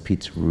go in this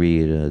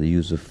pizzeria to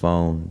use the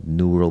phone,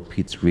 New World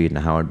Pizzeria in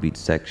the Howard Beach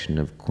section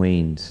of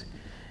Queens,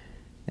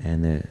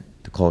 and they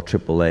call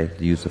AAA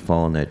to use the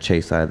phone. They're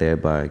chased out of there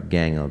by a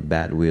gang of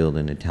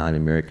bat-wielding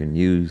Italian-American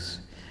youths.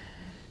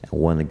 And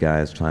one of the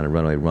guys trying to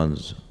run away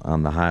runs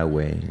on the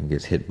highway and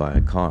gets hit by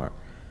a car.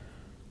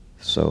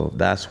 So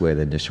that's where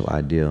the initial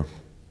idea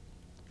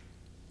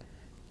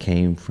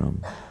came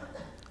from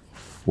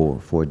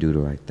for Do the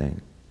Right Thing.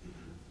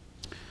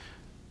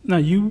 Now,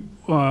 you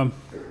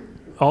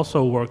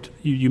also worked,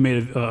 you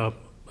made a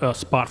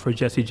spot for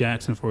Jesse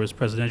Jackson for his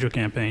presidential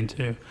campaign,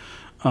 too.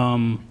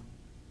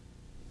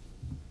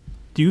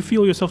 Do you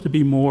feel yourself to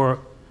be more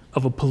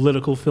of a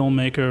political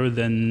filmmaker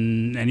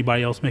than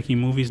anybody else making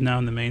movies now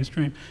in the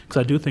mainstream? Because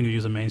I do think of you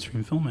as a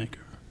mainstream filmmaker.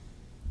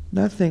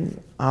 I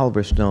think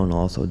Oliver Stone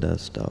also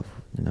does stuff,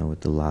 you know,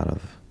 with a lot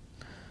of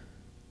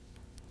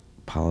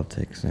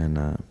politics,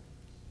 and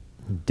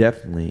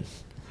definitely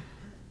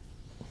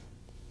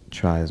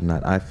tries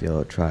not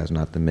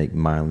to make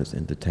mindless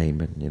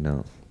entertainment, you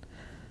know.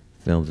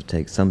 Films that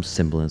take some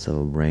semblance of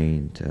a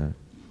brain to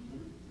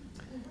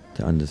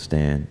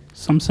understand.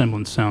 Some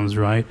semblance sounds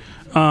right.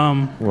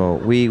 Well,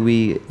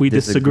 we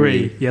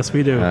disagree. Yes,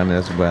 we do. And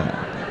that's what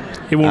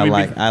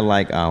I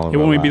like Oliver. It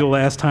won't be the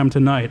last time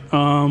tonight.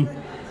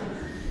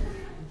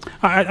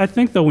 I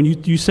think though, when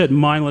you said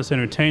mindless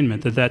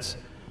entertainment, it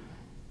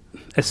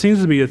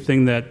seems to be a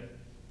thing that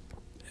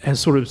has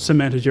sort of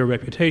cemented your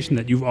reputation,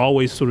 that you've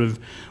always sort of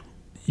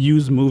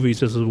used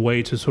movies as a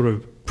way to sort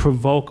of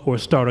provoke or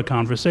start a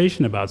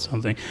conversation about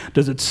something.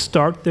 Does it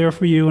start there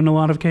for you in a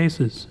lot of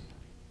cases?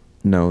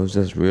 No, it's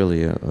just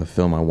really a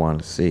film I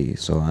want to see.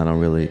 So I don't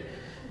really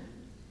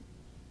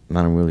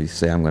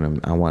say I want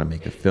to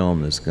make a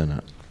film that's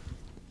gonna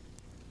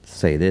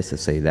say this or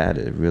say that.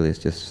 It really is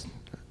just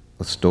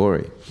a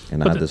story,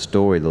 and out of the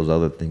story, those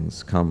other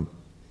things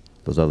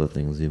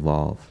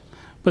evolve.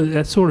 But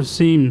that sort of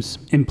seems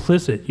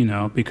implicit, you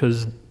know,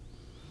 because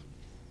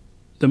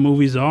the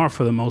movies are,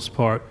 for the most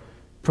part,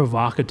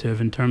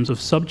 provocative in terms of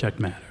subject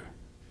matter.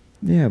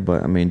 Yeah,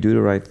 but I mean, Do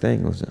the Right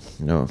Thing was,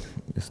 you know,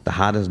 it's the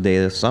hottest day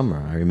of the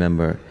summer. I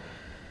remember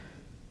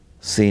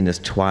seeing this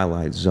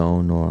Twilight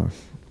Zone or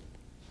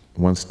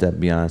One Step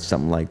Beyond,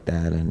 something like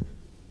that. And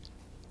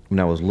when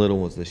I was little,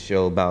 it was a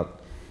show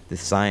about the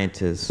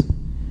scientists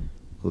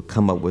who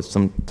come up with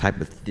some type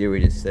of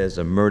theory that says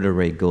a murder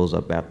rate goes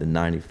up after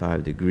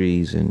 95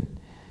 degrees, and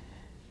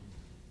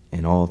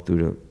all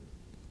through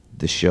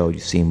the show, you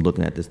see him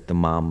looking at this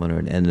thermometer,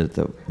 and at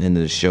the end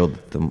of the show,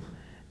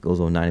 goes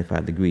on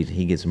 95 degrees, and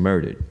he gets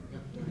murdered.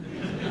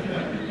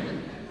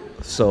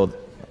 So,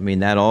 I mean,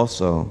 that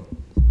also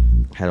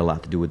had a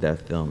lot to do with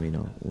that film, you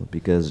know,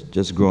 because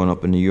just growing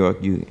up in New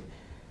York, you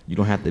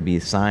don't have to be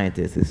a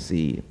scientist to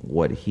see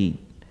what heat,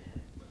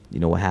 you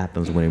know, what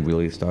happens when it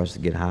really starts to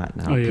get hot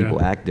and how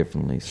people act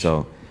differently.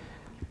 So,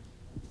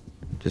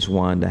 just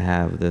wanted to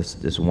have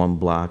this one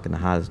block in the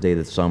hottest day of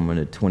the summer in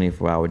a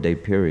 24-hour day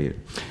period.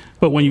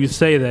 But when you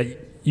say that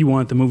you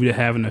want the movie to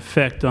have an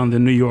effect on the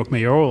New York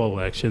mayoral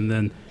election,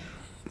 then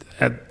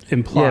that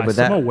implies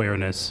some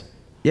awareness.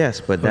 Yes,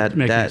 but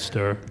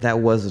that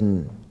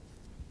wasn't,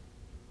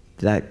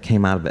 that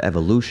came out of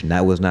evolution.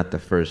 That was not the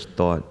first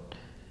thought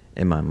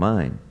in my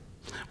mind.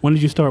 When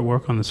did you start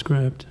work on the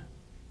script?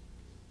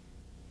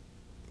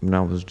 When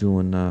I was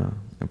doing a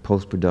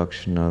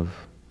post-production of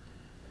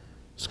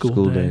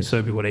School Days. So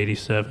it'd be what,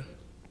 87?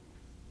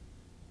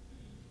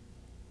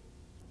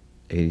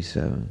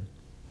 87.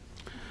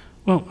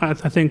 Well, I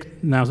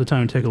think now's the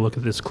time to take a look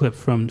at this clip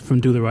from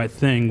Do the Right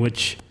Thing,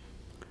 which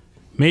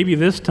maybe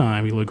this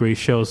time, you'll agree,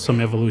 shows some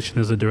evolution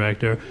as a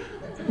director.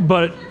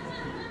 But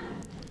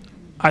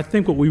I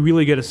think what we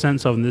really get a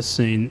sense of in this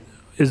scene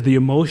is the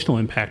emotional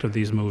impact of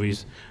these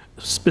movies,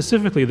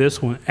 specifically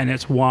this one, and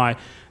it's why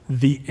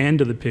the end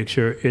of the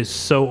picture is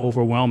so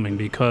overwhelming,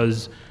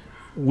 because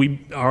we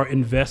are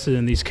invested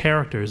in these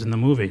characters in the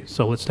movie.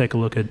 So let's take a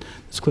look at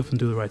this clip from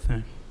Do the Right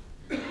Thing.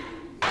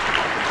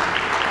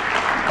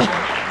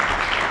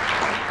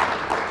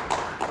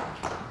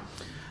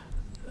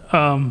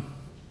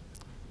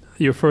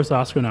 Your first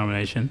Oscar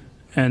nomination,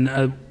 and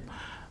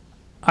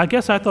I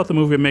guess I thought the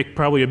movie would make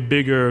probably a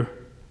bigger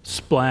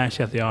splash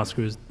at the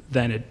Oscars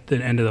than it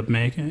ended up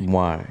making.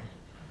 Why?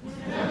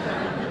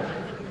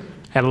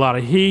 Had a lot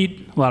of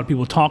heat, a lot of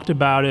people talked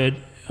about it.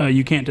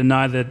 You can't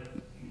deny that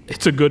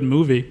it's a good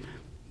movie.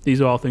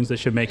 These are all things that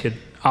should make it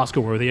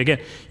Oscar-worthy.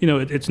 Again, you know,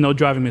 it's no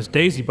Driving Miss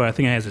Daisy, but I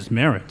think it has its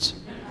merits.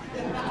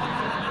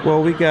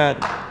 Well,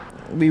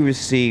 we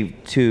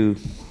received 2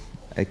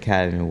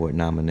 Academy Award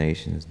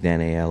nominations,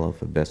 Dan Aiello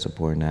for Best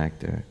Supporting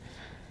Actor,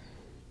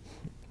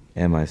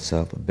 and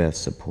myself for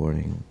Best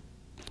Supporting.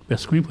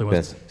 Best Screenplay,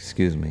 wasn't it?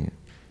 Excuse me,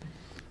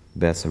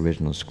 Best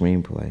Original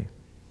Screenplay.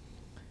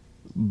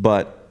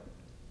 But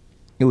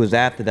it was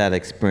after that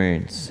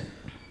experience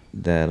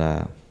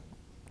that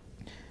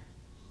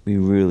we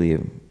really,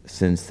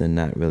 since then,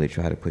 not really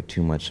try to put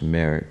too much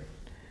merit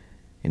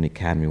in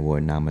Academy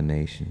Award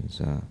nominations.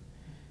 I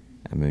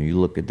mean, you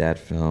look at that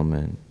film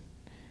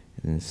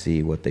and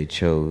see what they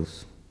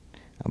chose.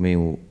 I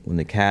mean, when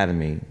the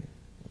Academy,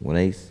 when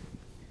they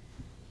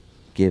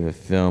give a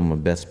film a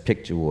Best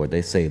Picture award,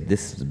 they say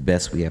this is the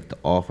best we have to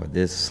offer.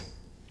 This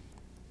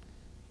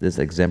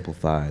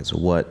exemplifies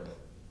what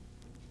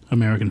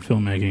American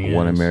filmmaking is.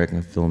 What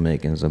American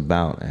filmmaking is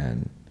about.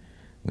 And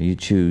when you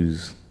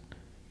choose,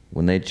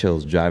 when they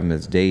chose Driving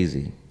Miss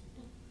Daisy,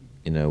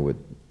 you know, with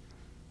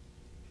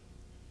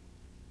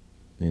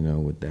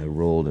that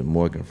role that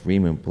Morgan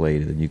Freeman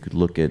played, and you could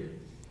look at,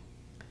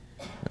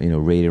 you know,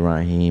 Ray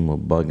Rahim or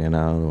Bugging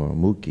Out or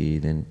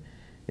Mookie, then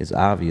it's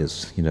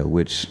obvious, you know,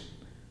 which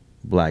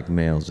black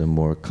males are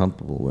more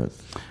comfortable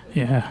with.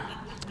 Yeah.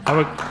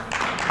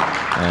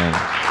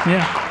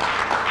 Yeah.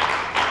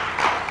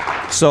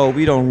 So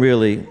we don't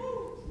need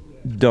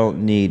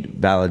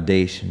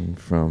validation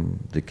from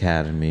the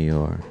Academy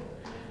or.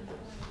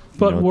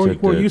 But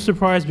were you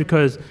surprised,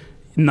 because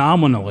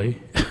nominally,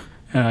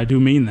 and I do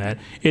mean that,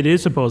 it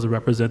is supposed to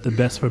represent the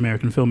best of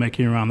American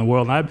filmmaking around the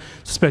world. And I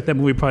suspect that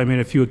movie probably made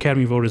a few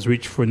Academy voters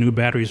reach for new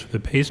batteries for the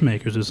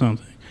pacemakers or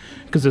something,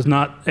 because it's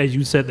not, as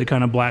you said, the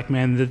kind of black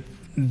man that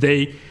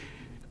they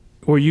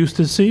were used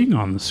to seeing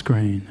on the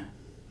screen.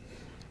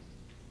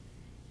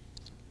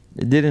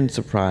 It didn't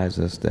surprise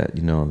us that,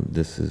 you know,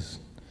 this is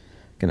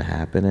going to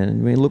happen. And I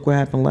mean, look what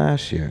happened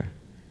last year.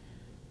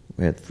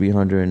 We had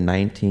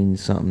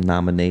 319-something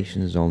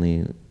nominations,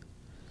 only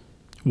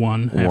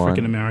one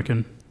African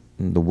American.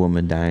 The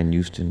woman Diane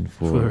Houston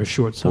for a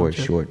short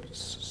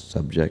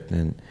subject.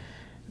 And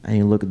I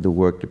mean, look at the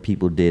work that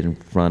people did in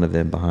front of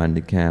and behind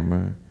the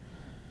camera.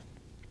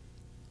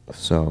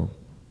 So,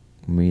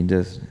 I mean,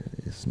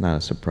 it's not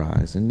a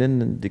surprise. And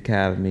then the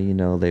Academy, you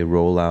know, they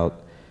roll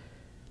out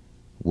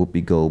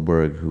Whoopi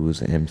Goldberg, who was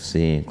the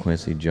MC, and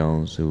Quincy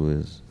Jones, who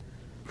was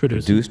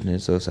producing it.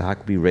 So how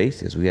could it be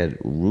racist? We had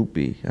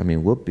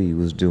Whoopi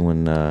was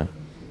doing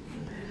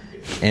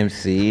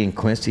MC, and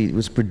Quincy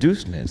was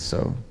producing it.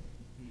 So,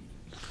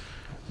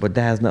 but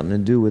that has nothing to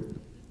do with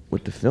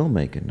the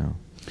filmmaking, no.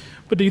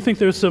 But do you think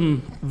there's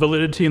some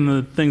validity in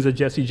the things that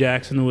Jesse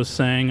Jackson was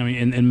saying, I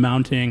mean, in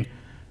mounting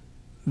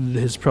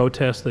his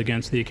protest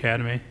against the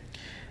Academy?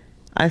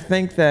 I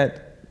think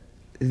that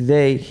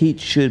heat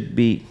should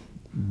be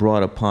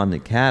brought upon the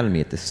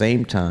Academy. At the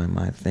same time,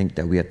 I think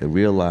that we have to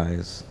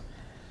realize,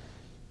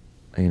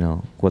 you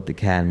know, what the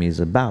Academy is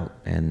about,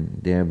 and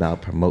they're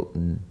about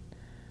promoting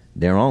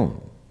their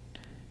own.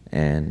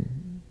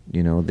 And,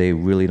 you know, they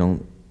really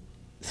don't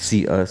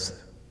see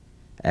us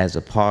as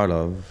a part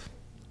of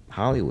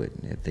Hollywood.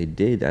 If they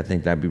did, I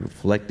think that'd be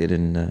reflected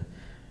in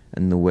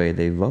the way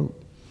they vote.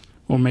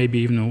 Or maybe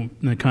even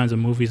the kinds of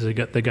movies that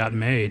got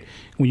made.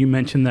 When you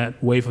mentioned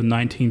that wave of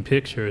 19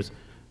 pictures,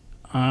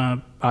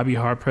 I'd be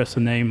hard-pressed to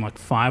name like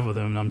 5 of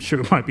them, and I'm sure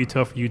it might be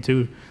tough for you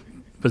too,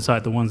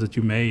 besides the ones that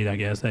you made, I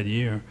guess, that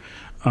year.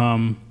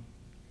 I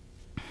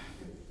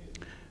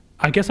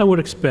guess I would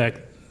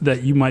expect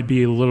that you might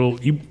be feeling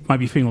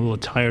a little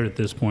tired at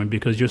this point,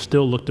 because you're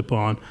still looked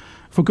upon,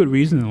 for good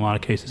reason in a lot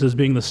of cases, as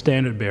being the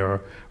standard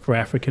bearer for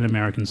African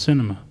American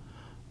cinema.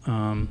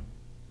 Why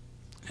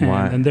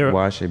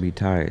should I be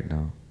tired,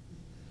 though?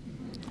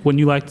 Wouldn't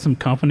you like some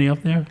company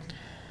up there?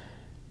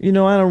 You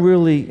know, I don't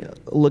really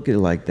look at it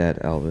like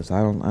that, Elvis.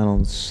 I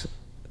don't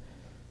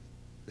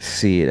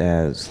see it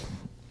as,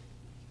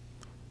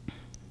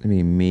 I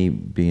mean, me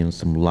being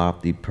some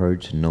lofty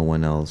perch and no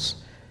one else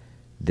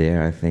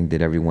there. I think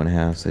that everyone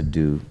has to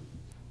do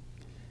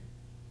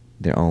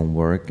their own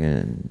work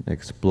and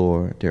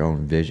explore their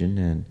own vision,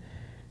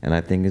 and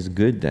I think it's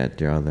good that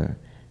there are other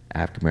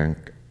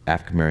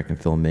African-American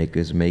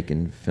filmmakers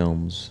making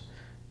films,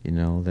 you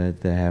know,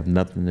 that have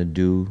nothing to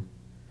do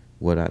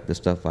with the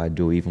stuff I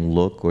do, even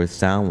look or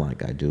sound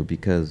like I do,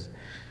 because,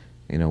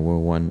 you know,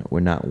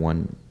 we're not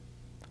one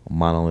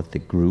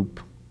monolithic group.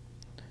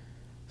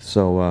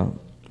 So.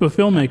 But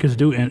filmmakers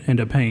do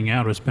end up hanging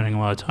out or spending a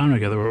lot of time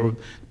together, or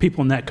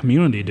people in that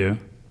community do.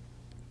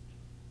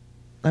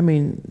 I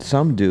mean,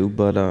 some do,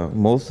 but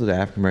most of the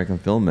African-American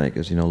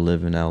filmmakers, you know,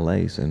 live in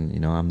LA, and, you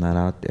know, I'm not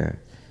out there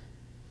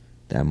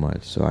that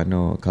much. So I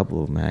know a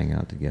couple of them hang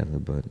out together,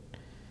 but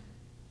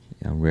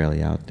I'm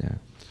rarely out there.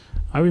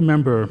 I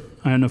remember,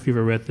 I don't know if you've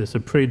ever read this,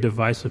 a pretty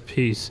divisive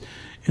piece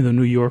in the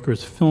New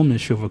Yorker's film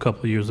issue of a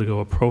couple of years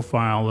ago, a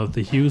profile of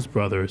the Hughes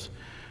brothers,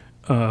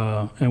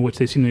 in which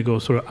they seem to go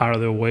sort of out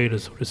of their way to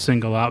sort of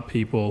single out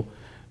people.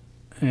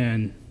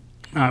 And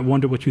I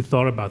wonder what you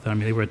thought about that. I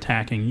mean, they were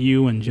attacking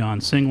you and John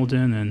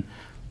Singleton, and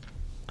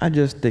I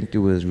just think it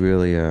was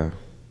really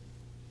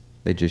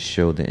they just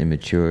showed the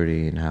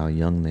immaturity and how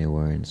young they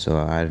were, and so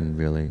I didn't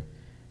really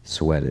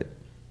sweat it.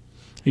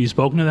 Have you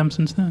spoken to them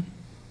since then?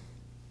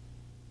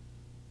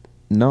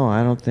 No,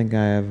 I don't think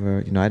I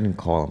ever, you know, I didn't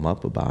call them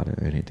up about it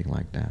or anything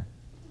like that.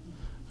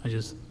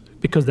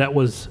 Because that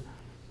was,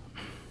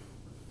 I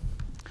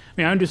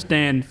mean, I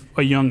understand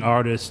a young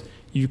artist,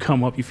 you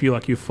come up, you feel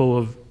like you're full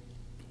of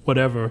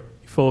whatever,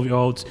 you're full of your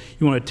oats,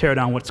 you want to tear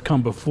down what's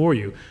come before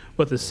you.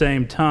 But at the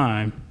same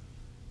time,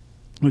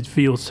 it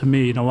feels to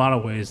me in a lot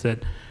of ways that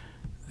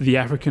the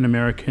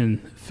African-American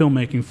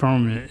filmmaking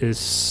firmament is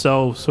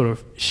so sort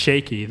of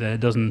shaky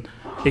that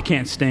it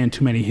can't stand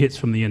too many hits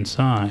from the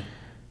inside.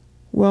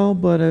 Well,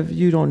 but if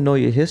you don't know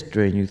your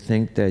history and you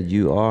think that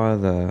you are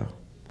that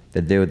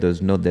there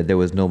was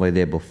nobody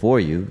there before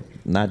you,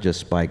 not just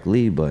Spike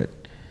Lee, but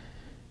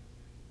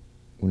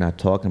we're not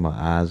talking about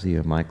Ozzy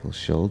or Michael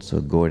Schultz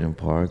or Gordon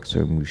Parks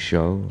or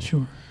Michaud.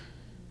 Sure.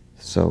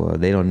 So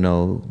they don't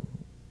know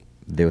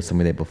there was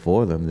somebody there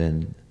before them,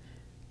 then,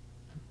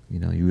 you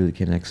know, you really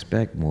can't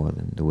expect more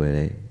than the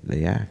way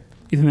they act.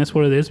 You think that's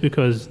what it is?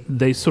 Because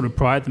they sort of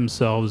pride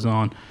themselves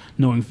on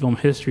knowing film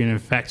history, and in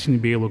fact seem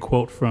to be able to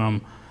quote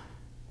from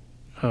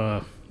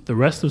the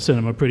rest of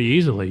cinema pretty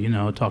easily. You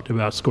know, talked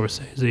about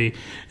Scorsese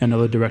and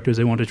other directors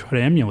they want to try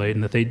to emulate,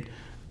 and that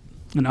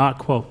an odd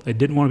quote, they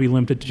didn't want to be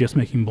limited to just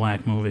making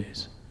black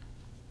movies.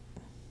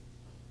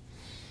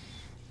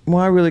 Well,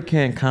 I really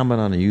can't comment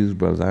on the Hughes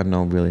brothers. I don't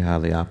know really how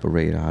they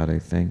operate or how they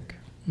think.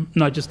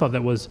 No, I just thought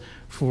that was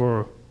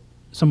for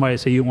somebody to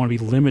say you don't want to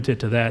be limited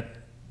to that.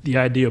 The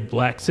idea of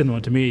black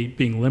cinema, to me,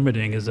 being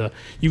limiting is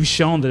you've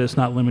shown that it's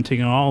not limiting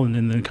at all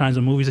in the kinds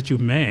of movies that you've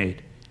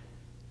made.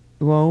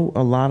 Well,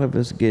 a lot of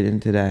us get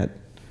into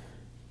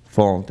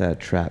fall into that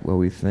trap where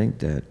we think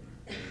that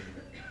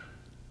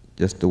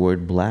just the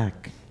word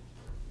black,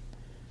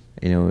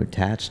 you know,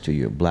 attached to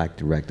you, black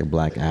director,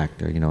 black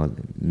actor, you know, it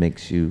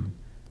makes you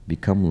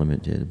become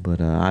limited. But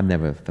I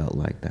never felt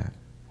like that.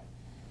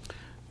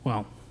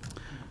 Well,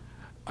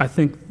 I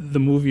think the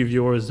movie of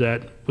yours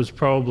that was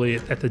probably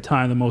at the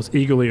time the most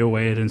eagerly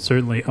awaited and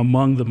certainly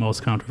among the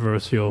most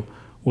controversial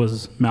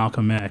was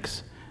Malcolm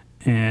X.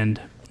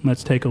 And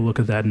let's take a look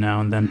at that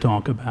now and then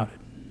talk about it.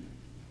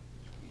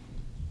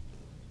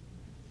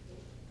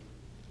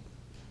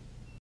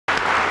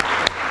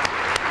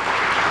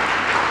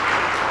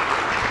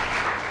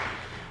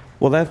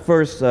 Well, that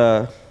first,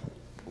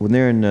 when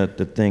they're in the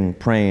thing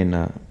praying,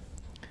 I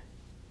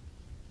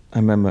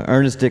remember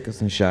Ernest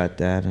Dickerson shot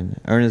that, and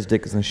Ernest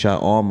Dickerson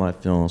shot all my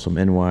films from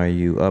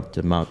NYU up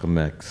to Malcolm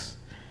X.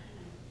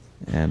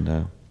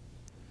 And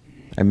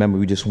I remember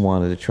we just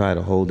wanted to try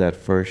to hold that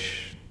first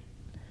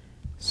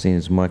scene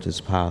as much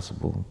as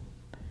possible.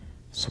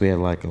 So we had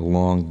like a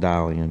long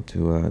dolly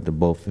into the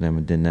both of them,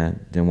 and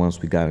then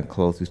once we got in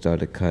close, we started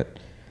to cut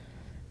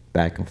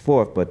back and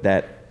forth. But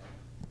that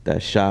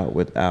shot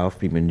with Al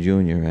Freeman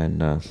Jr.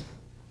 and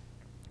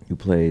who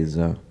plays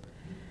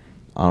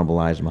Honorable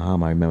Elijah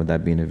Muhammad, I remember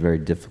that being a very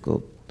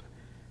difficult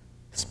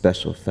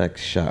special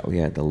effects shot. We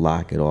had to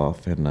lock it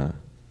off, and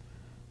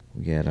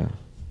we had a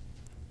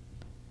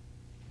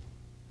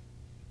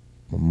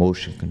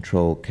motion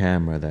control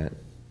camera that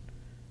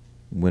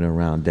went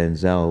around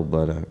Denzel,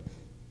 but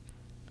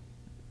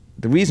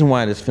the reason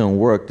why this film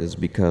worked is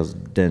because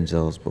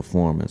Denzel's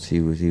performance.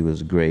 He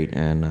was great,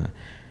 and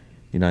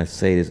you know, I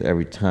say this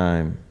every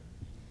time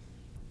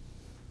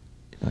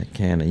I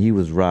can. He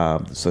was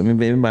robbed. So if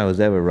anybody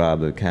was ever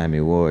robbed of the Academy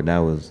Award, that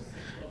was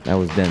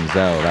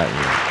Denzel.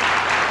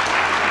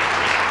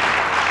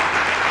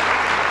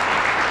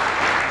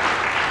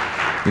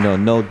 You know,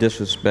 no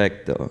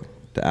disrespect to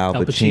Al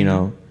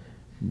Pacino,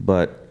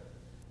 but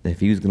if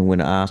he was going to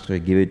win an Oscar,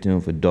 give it to him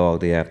for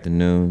Dog Day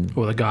Afternoon.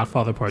 Or The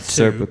Godfather Part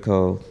 2.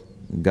 Serpico,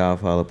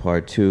 Godfather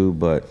Part 2,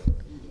 but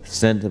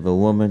Scent of a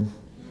Woman,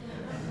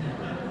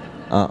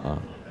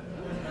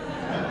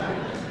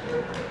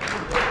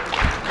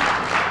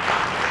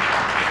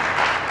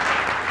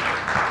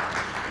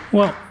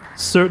 Well,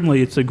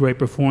 certainly it's a great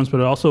performance, but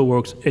it also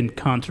works in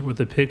concert with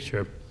the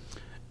picture.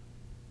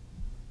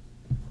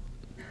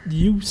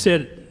 You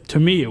said to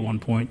me at one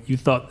point, you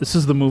thought this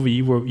is the movie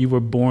you were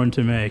born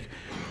to make.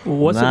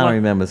 What's it like? I don't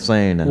remember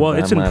saying that. Well,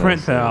 it's in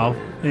print, pal.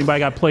 Anybody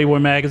got Playboy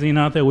magazine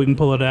out there? We can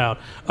pull it out.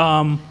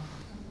 And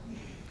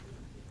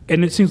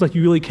it seems like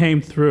you really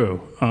came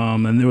through.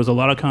 And there was a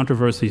lot of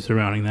controversy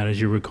surrounding that, as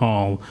you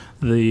recall.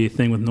 The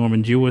thing with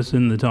Norman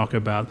Jewison, the talk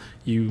about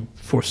you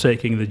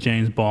forsaking the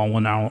James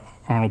Baldwin,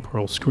 Arnold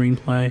Pearl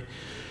screenplay.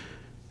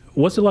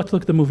 What's it like to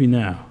look at the movie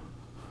now?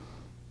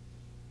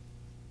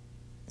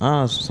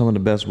 It's some of the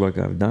best work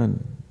I've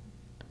done.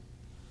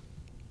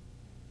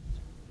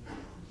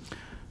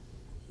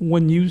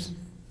 When you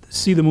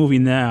see the movie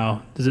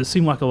now, does it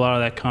seem like a lot of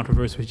that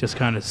controversy was just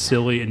kind of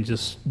silly and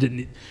just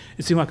didn't,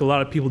 it seemed like a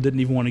lot of people didn't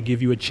even want to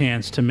give you a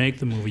chance to make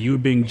the movie. You were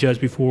being judged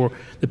before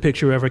the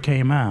picture ever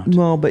came out.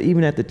 Well, but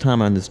even at the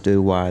time I understood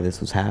why this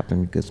was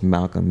happening, because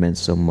Malcolm meant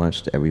so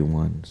much to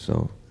everyone.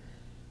 So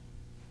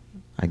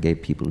I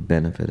gave people the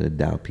benefit of the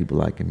doubt, people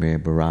like Amir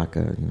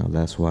Baraka, you know,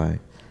 that's why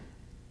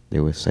they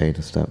were saying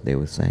the stuff they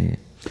were saying.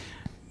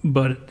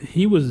 But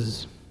he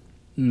was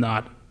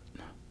not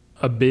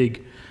a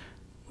big,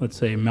 let's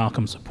say,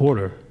 Malcolm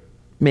supporter.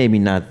 Maybe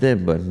not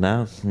then, but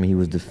now, I mean, he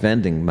was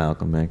defending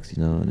Malcolm X,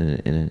 you know,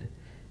 in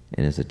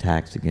his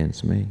attacks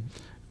against me.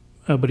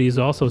 But he's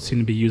also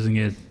seemed to be using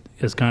it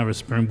as kind of a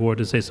springboard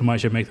to say somebody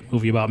should make the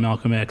movie about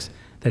Malcolm X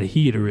that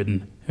he had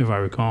written, if I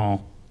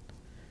recall.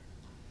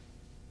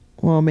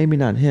 Well, maybe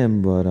not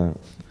him, but I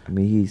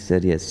mean, he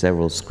said he had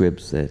several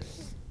scripts that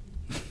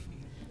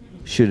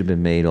should have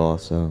been made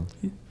also.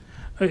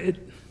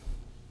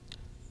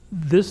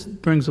 This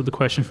brings up the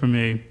question for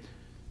me.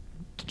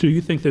 Do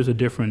you think there's a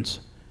difference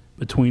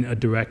between a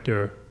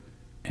director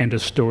and a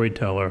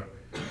storyteller,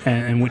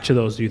 and which of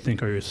those do you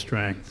think are your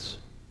strengths?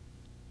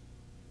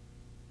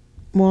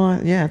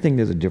 Well, yeah, I think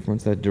there's a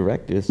difference. A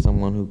director is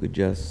someone who could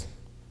just,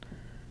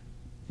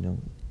 you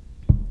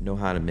know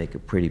how to make a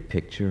pretty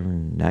picture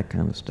and that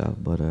kind of stuff,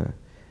 but the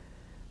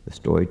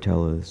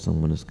storyteller is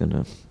someone that's going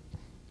to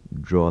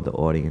draw the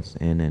audience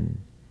in and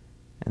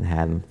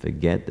have them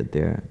forget that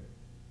they're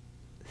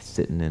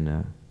sitting in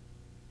a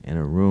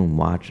room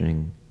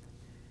watching,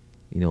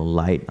 you know,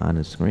 light on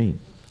a screen.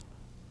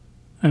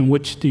 And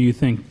which do you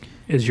think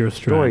is your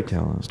strength?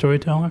 Storyteller.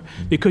 Storyteller?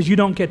 Mm-hmm. Because you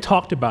don't get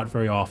talked about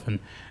very often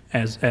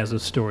as a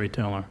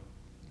storyteller.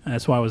 And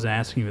that's why I was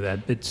asking you that.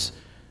 It's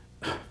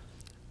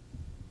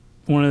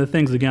one of the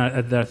things,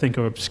 again, that I think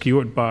are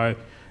obscured by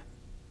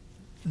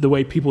the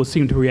way people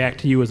seem to react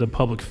to you as a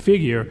public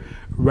figure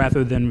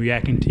rather than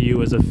reacting to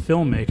you as a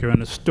filmmaker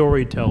and a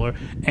storyteller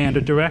and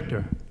a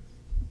director.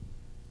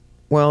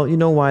 Well, you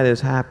know why this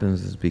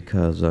happens is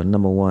because,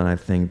 number one, I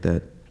think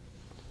that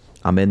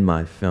I'm in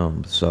my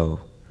film, so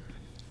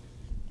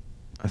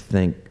I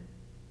think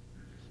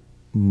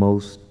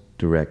most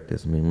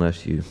directors, I mean,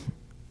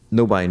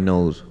 nobody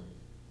knows,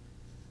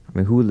 I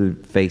mean, who are the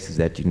faces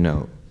that you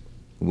know?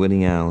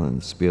 Woody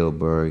Allen,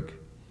 Spielberg,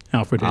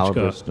 Alfred Hitchcock.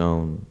 Oliver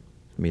Stone,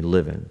 I mean,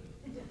 living.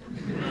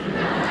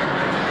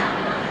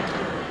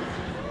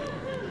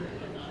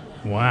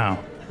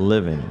 Wow.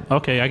 Living.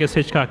 Okay, I guess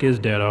Hitchcock is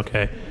dead,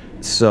 okay.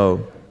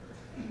 So,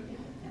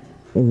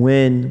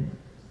 when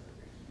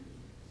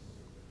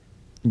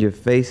your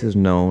face is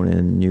known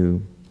and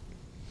you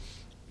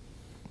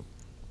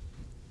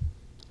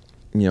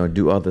know,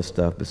 do other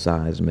stuff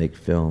besides make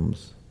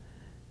films,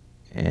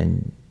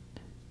 and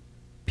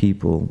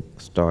people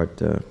start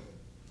to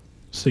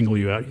single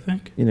you out, you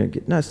think? You know,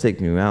 not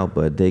singling you out,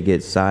 but they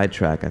get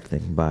sidetracked, I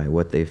think, by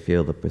what they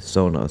feel the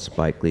persona of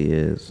Spike Lee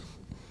is,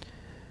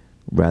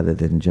 rather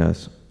than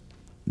just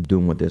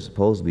doing what they're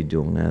supposed to be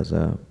doing as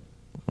a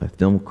a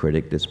film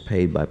critic that's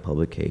paid by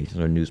publications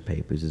or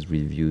newspapers has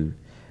reviewed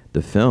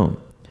the film.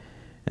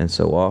 And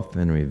so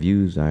often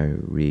reviews I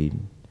read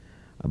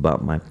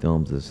about my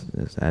films,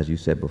 as you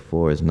said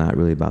before, is not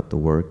really about the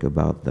work,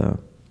 about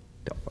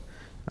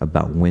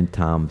Win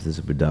Thomas's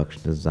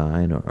production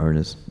design, or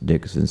Ernest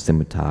Dickerson's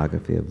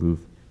cinematography, of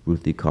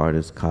Ruthie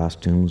Carter's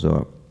costumes,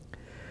 or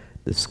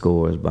the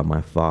scores by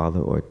my father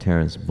or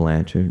Terrence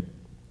Blanchard.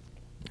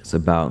 It's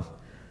about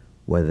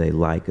whether they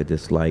like or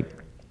dislike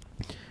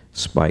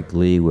Spike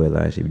Lee, whether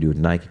I should be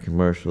doing Nike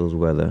commercials,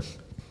 whether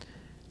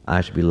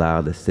I should be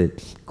allowed to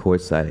sit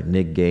courtside at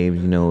Knicks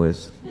games. You know,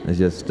 it's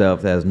just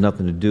stuff that has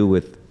nothing to do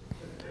with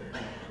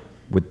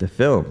the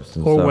films.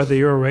 Or stuff. Whether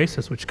you're a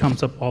racist, which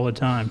comes up all the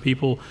time.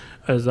 People,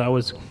 as I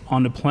was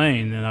on the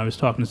plane and I was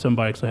talking to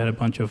somebody, because I had a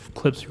bunch of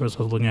clips here as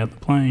I was looking at the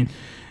plane,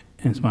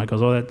 and somebody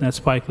goes, "Oh, that's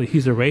Spike Lee,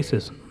 he's a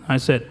racist." I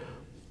said,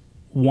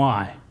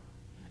 "Why?"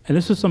 And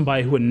this is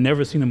somebody who had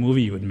never seen a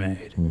movie you had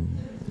made.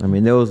 I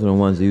mean, those are the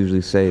ones that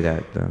usually say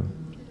that.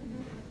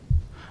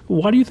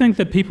 Why do you think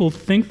that people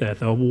think that,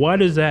 though? Why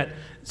does that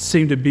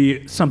seem to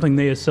be something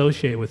they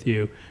associate with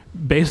you,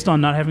 based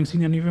on not having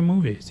seen any of your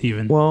movies,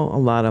 even? Well, a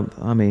lot of,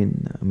 I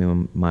mean,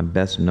 my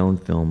best-known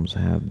films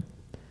have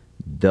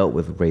dealt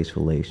with race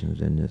relations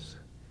in this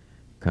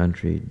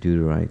country. Do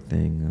the Right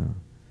Thing,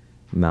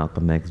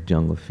 Malcolm X,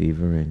 Jungle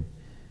Fever,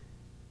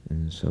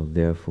 and so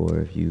therefore,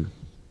 if you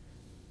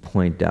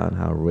point out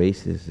how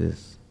racist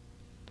this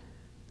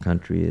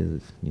country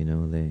is, you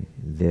know, they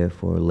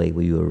therefore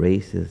label you a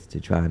racist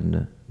to try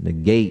to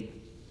negate,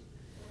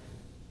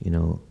 you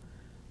know,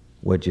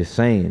 what you're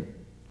saying.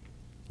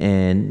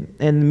 And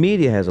the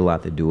media has a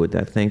lot to do with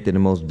it. I think that the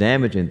most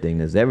damaging thing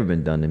that's ever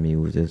been done to me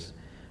was this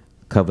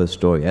cover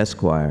story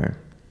Esquire.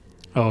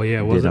 Oh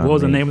yeah, what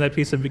was the name of that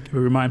piece?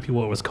 Remind people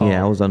what it was called.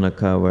 Yeah, I was on the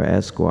cover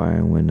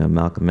Esquire when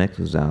Malcolm X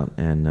was out,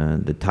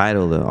 and the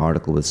title of the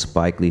article was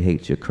 "Spike Lee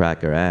Hates Your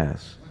Cracker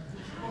Ass."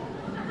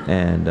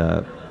 And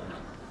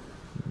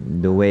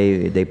the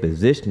way they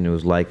positioned it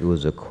was like it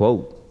was a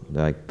quote,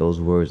 like those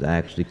words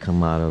actually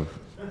come out of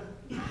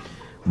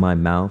my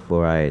mouth,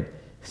 or I had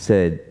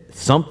said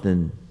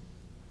something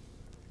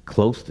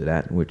close to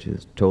that, which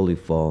is totally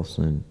false.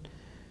 And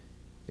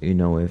you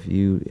know, if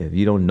you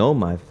don't know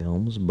my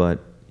films,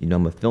 but you know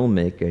I'm a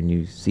filmmaker, and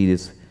you see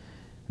this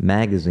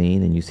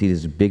magazine and you see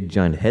this big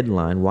giant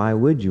headline, why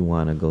would you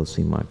want to go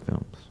see my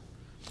films?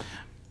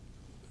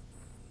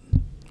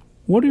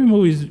 What are your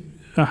movies?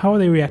 How are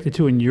they reacted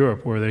to in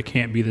Europe, where there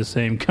can't be the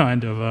same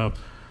kind of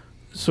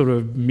sort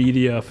of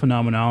media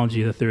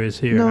phenomenology that there is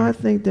here? No, I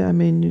think that I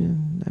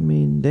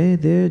mean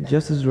they're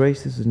just as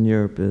racist in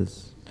Europe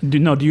as. Do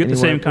you get the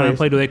same kind of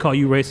play? Do they call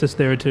you racist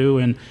there too?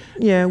 And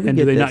yeah, and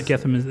do they not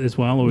get them as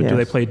well, or do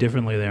they play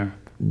differently there?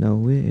 No,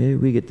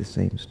 we get the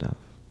same stuff.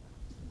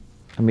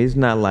 I mean, it's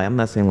not like, I'm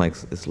not saying like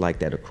it's like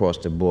that across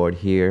the board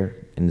here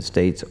in the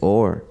States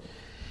or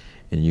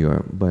in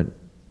Europe, but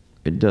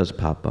it does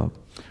pop up.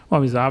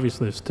 Well, I mean,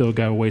 obviously, it's still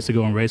got a ways to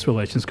go in race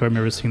relations. Cause I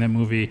remember seeing that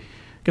movie, I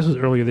guess it was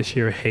earlier this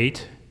year,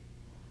 Hate.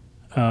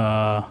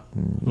 The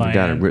guy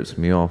that rips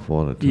me off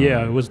all the time.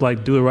 Yeah, it was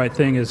like Do the Right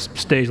Thing is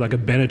staged like a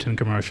Benetton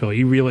commercial.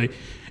 He really,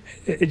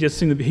 it just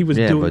seemed to be, he was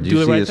doing the right thing.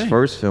 Yeah, but you see his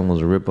first film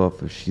was a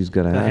ripoff of She's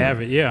Gotta Have It. I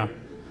have it, yeah.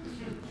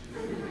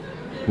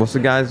 What's the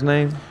guy's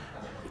name?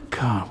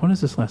 God, what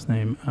is his last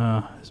name?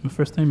 My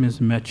first name is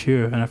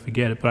Mitchel, and I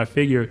forget it, but I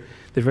figure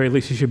at the very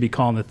least he should be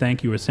calling to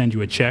thank you or send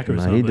you a check or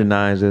something. He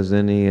denies there's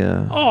any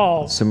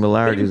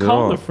similarities at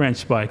all. Call the French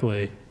Spike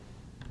Lee.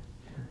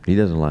 He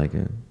doesn't like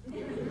it.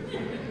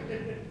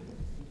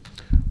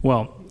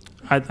 Well,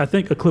 I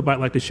think a clip I'd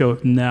like to show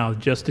now,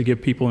 just to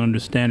give people an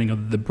understanding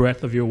of the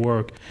breadth of your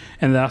work,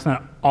 and that's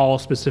not all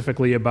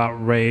specifically about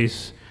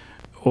race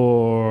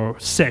or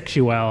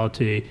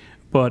sexuality,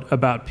 but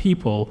about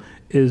people,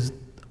 is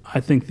I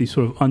think the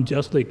sort of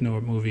unjustly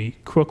ignored movie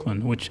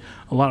Crooklyn, which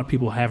a lot of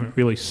people haven't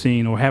really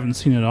seen or haven't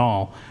seen at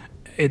all.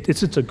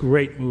 It's a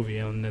great movie,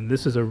 and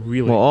this is a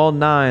really... Well, all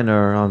 9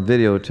 are on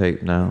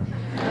videotape now.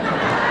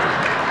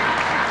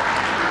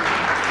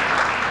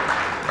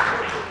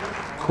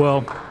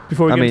 Well,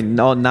 before we get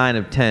all 9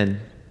 of 10.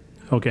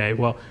 Okay,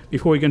 well,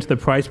 before we get into the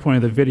price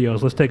point of the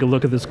videos, let's take a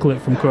look at this clip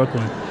from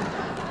Crooklyn.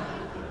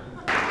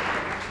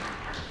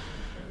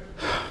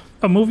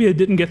 A movie that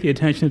didn't get the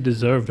attention it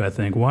deserved, I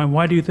think.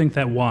 Why do you think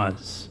that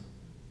was?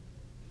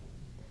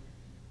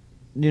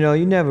 You know,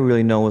 you never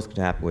really know what's going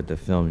to happen with the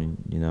film.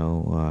 You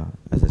know,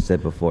 as I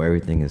said before,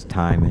 everything is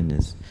timing.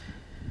 It's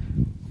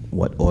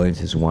what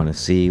audiences want to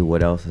see,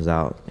 what else is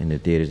out in the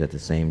theaters at the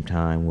same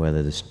time,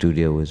 whether the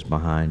studio is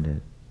behind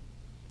it,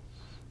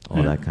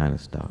 all that kind of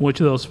stuff. Which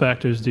of those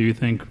factors do you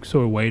think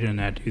sort of weighed in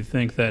that? Do you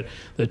think that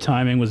the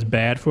timing was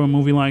bad for a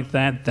movie like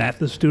that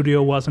the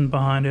studio wasn't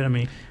behind it? I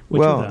mean,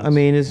 which of those? I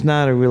mean, it's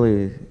not a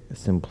really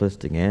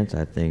simplistic answer.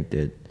 I think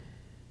that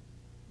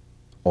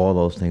all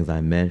those things I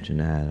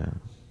mentioned had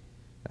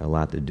a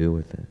lot to do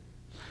with it.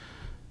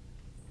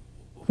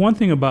 One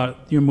thing about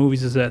your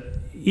movies is that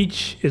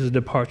each is a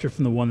departure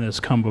from the one that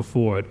has come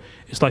before it.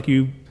 It's like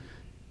I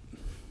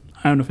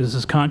don't know if this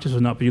is conscious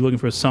or not, but you're looking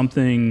for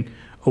something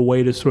a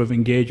way to sort of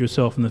engage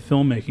yourself in the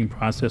filmmaking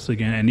process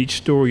again, and each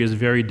story is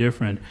very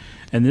different.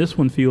 And this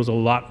one feels a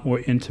lot more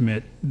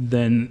intimate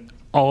than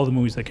all the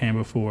movies that came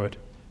before it.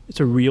 It's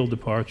a real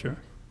departure.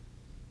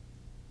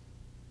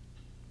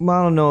 Well,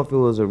 I don't know if it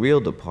was a real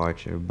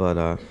departure,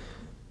 but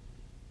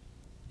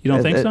you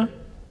don't think so?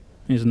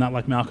 It's not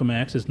like Malcolm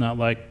X. It's not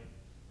like,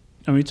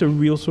 I mean, it's a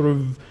real sort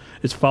of,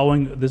 it's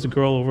following this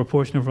girl over a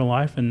portion of her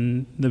life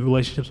and the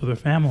relationships with her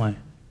family.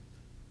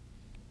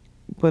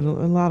 But in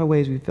a lot of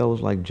ways, we felt it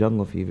was like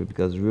Jungle Fever,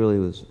 because really it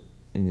was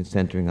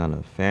centering on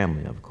a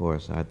family. Of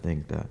course, I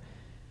think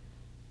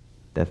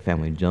that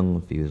family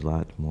Jungle Fever is a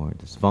lot more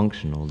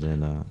dysfunctional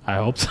than I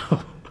hope so.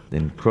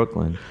 than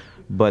Crooklyn.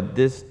 But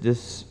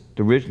the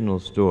original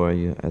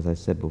story, as I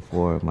said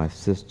before, my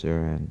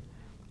sister and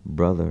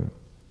brother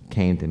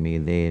came to me.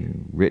 They had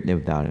written it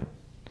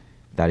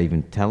without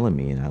even telling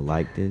me, and I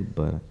liked it.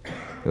 But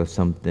there were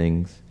some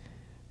things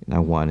I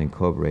wanted to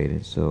incorporate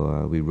it,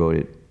 so we wrote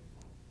it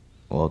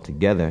all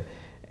together.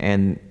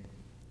 And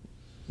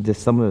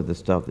just some of the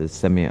stuff that's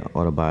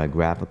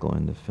semi-autobiographical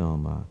in the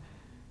film.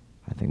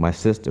 I think my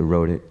sister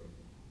wrote it.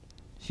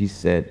 She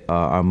said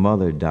our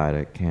mother died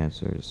of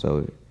cancer,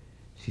 so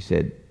she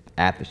said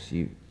after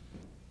she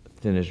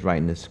finished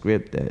writing the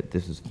script that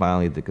this is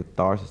finally the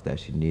catharsis that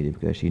she needed,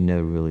 because she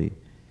never really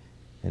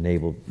been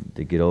able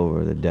to get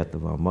over the death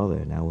of our mother,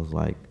 and that was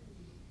like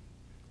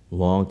a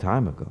long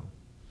time ago.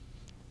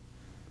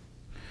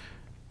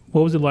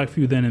 What was it like for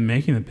you then in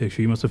making the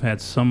picture? You must have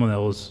had some of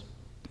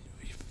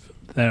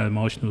that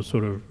emotional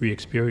sort of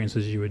re-experience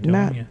as you were doing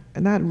it.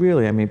 Not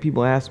really. I mean,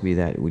 people ask me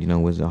that, you know,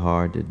 was it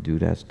hard to do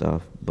that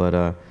stuff? But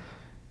I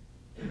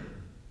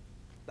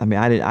mean,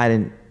 I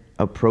didn't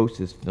approach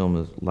this film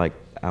as like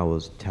I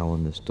was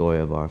telling the story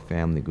of our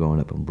family growing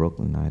up in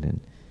Brooklyn. I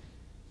didn't,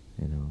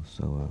 you know,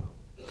 so.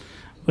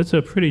 It's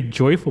a pretty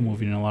joyful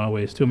movie in a lot of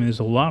ways too. I mean, there's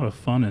a lot of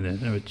fun in it.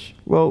 Which,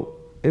 well,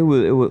 it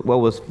was what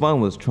was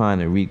fun was trying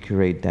to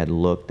recreate that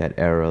look, that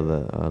era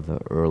of the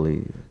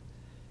early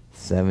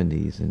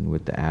 '70s, and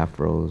with the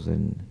afros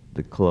and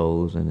the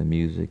clothes and the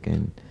music,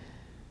 and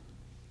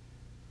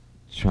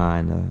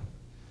trying to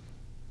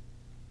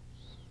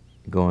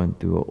going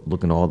through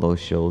looking at all those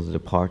shows of the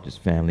Partridge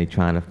Family,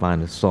 trying to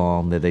find a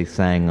song that they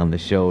sang on the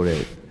show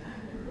that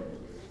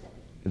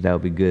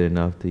would be good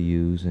enough to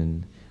use,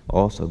 and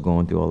also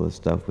going through all the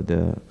stuff with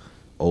the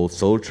old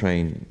Soul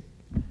Train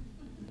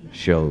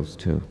shows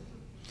too.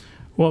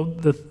 Well,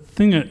 the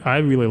thing that I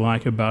really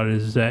like about it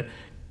is that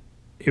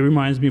it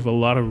reminds me of a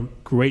lot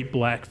of great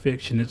black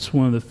fiction. It's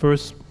one of the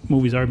first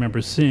movies I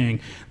remember seeing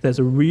that's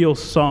a real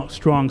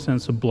strong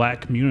sense of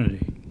black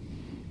community.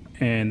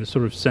 And the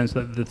sort of sense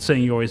that the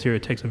saying you always hear,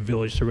 it takes a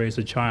village to raise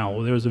a child.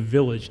 Well, there was a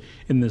village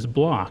in this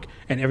block,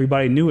 and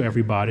everybody knew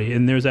everybody.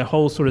 And there's that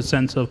whole sort of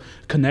sense of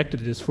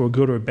connectedness, for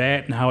good or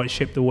bad, and how it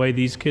shaped the way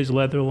these kids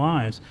led their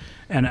lives.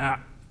 And I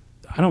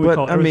don't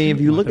recall. But I mean, if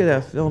you look at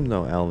that film,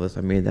 though, Elvis,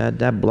 I mean,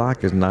 that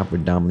block is not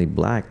predominantly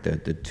black.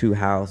 The two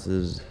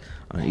houses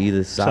on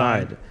either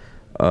side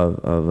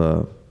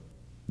of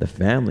the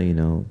family, you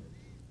know,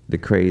 the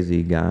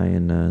crazy guy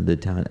and the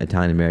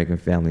Italian-American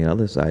family on the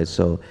other side.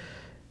 So,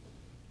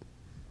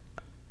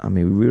 I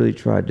mean, we really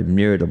tried to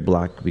mirror the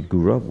block we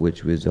grew up,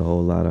 which was a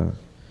whole lot of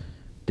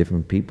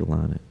different people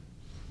on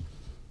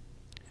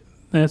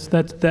it.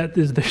 That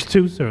is there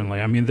too,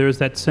 certainly. I mean, there's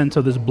that sense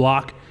of this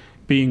block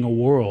being a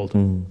world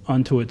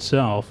unto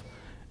itself.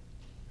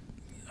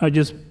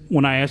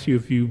 When I asked you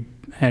if you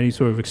had any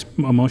sort of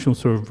emotional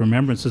sort of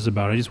remembrances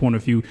about it, I just wonder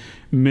if you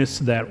miss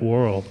that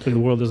world. The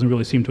world doesn't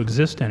really seem to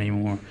exist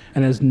anymore,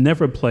 and has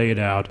never played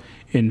out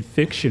in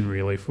fiction,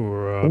 really,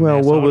 for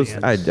mass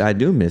audience. I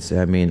do miss it.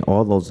 I mean,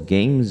 all those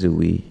games that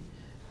we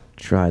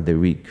tried to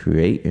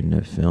recreate in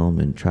the film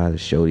and try to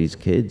show these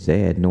kids,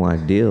 they had no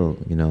idea,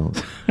 you know,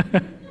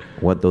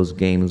 what those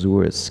games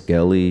were.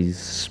 Skellies,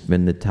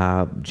 Spin the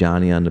Top,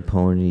 Johnny on the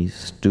Pony,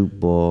 Stoop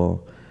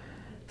Ball,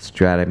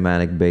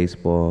 Stratomatic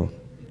Baseball,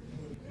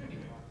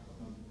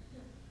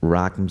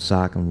 Rock'em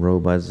Sock'em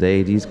Robots.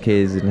 These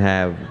kids didn't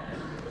have,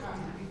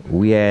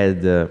 we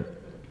had to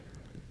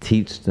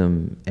teach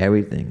them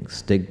everything.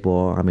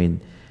 Stickball, I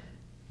mean,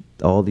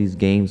 all these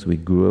games we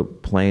grew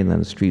up playing on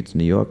the streets of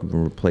New York have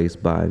been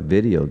replaced by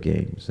video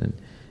games.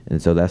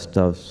 And so that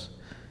stuff's,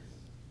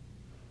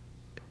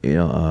 you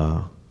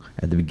know,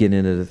 at the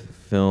beginning of the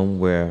film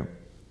where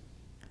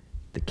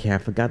the can, I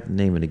forgot the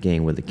name of the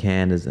game, where the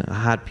can is a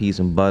hot piece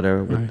of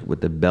butter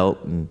with the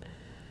belt and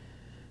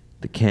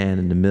the can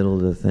in the middle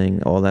of the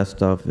thing. All that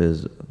stuff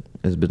has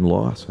been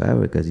lost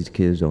forever because these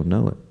kids don't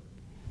know it.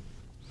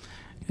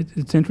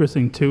 It's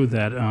interesting too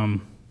that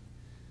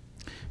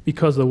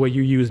because of the way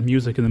you use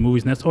music in the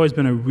movies, and that's always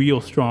been a real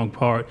strong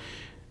part.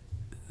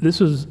 This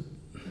was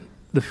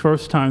the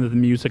first time that the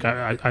music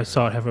I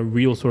saw it have a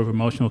real sort of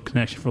emotional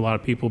connection for a lot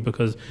of people,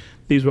 because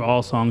these were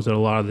all songs that a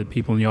lot of the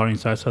people in the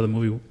audience I saw the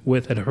movie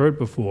with had heard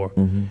before,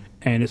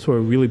 and it sort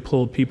of really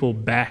pulled people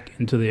back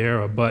into the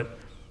era. But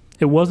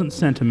it wasn't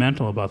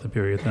sentimental about the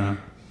period then.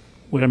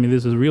 I mean,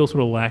 there's a real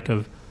sort of lack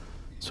of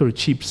sort of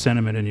cheap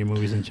sentiment in your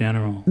movies in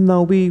general.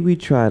 No, we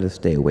try to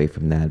stay away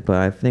from that. But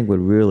I think what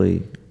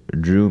really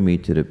drew me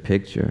to the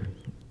picture,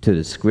 to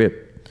the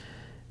script,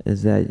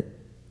 is that,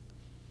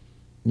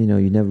 you know,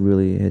 you never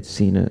really had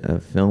seen a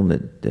film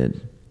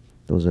that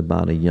was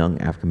about a young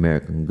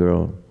African-American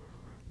girl,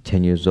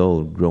 10 years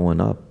old,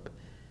 growing up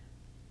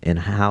in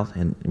a house,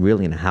 and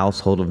really in a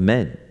household of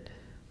men,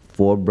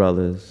 4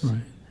 brothers,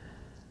 right,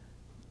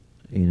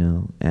 you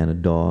know, and a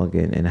dog,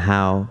 and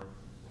how,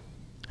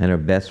 and her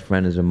best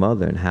friend is her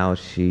mother, and how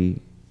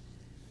she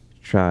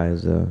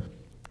tries to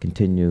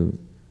continue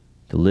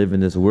to live in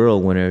this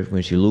world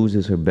when she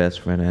loses her best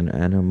friend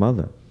and her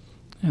mother.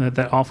 And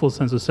that awful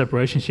sense of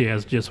separation she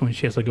has just when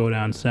she has to go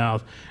down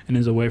south and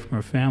is away from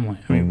her family.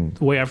 I mean,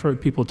 the way I've heard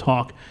people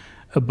talk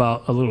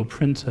about A Little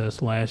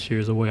Princess last year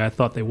is the way I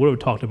thought they would have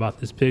talked about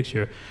this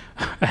picture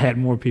had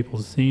more people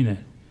seen it.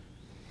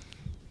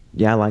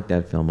 Yeah, I like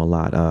that film a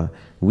lot.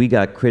 We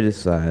got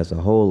criticized a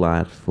whole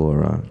lot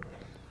for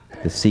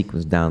the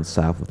sequence down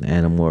south with the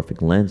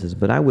anamorphic lenses,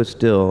 but I was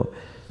still,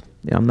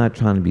 you know, I'm not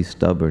trying to be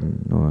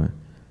stubborn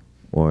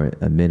or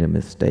admit a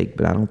mistake,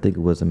 but I don't think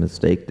it was a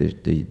mistake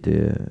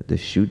to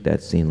shoot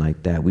that scene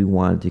like that. We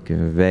wanted to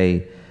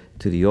convey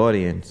to the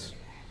audience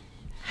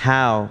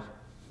how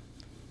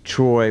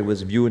Troy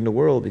was viewing the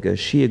world, because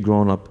she had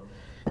grown up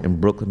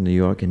in Brooklyn, New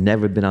York, and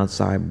never been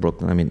outside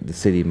Brooklyn. I mean, the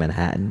city of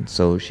Manhattan.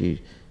 So the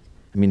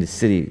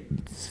city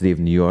of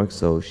New York.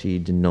 So she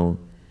didn't know,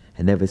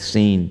 had never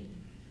seen,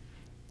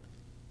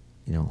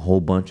 you know, a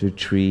whole bunch of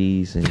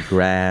trees and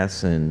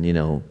grass, and, you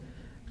know,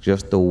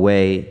 just the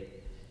way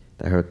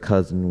that her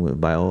cousin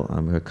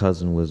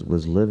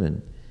was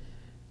living,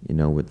 you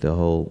know, with the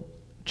whole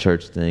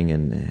church thing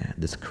and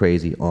this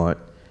crazy art.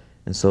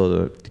 And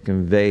so to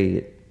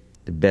convey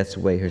the best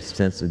way her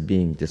sense of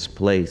being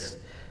displaced,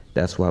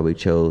 that's why we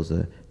chose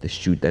to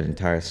shoot that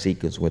entire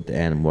sequence with the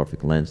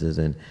anamorphic lenses.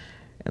 And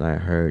I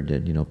heard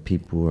that, you know,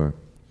 people were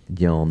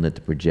yelling at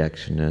the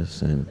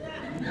projectionists, and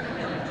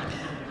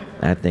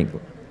I think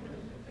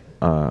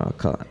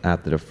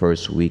after the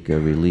first week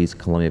of release,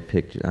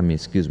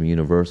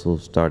 Universal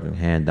started to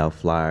hand out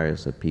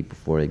flyers to people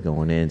before they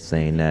going in,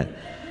 saying that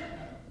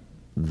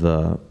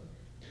there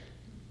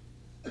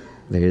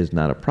is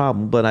not a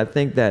problem. But I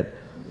think that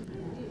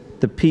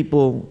the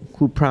people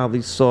who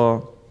probably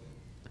saw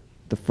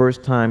a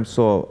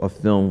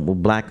film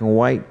with black and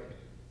white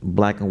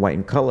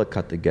and color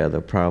cut together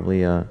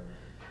probably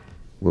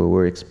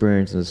were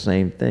experiencing the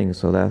same thing.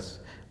 So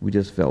we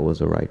just felt was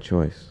the right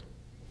choice.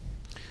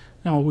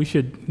 Now we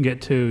should get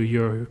to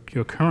your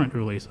current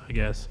release, I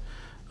guess.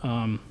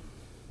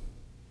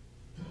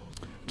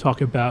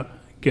 Talk about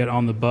Get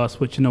on the Bus,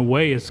 which in a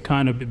way is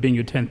kind of being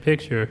your 10th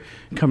picture,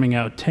 coming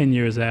out 10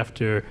 years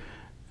after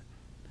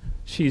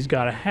She's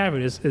Gotta Have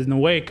It. It's in a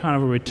way kind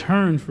of a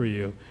return for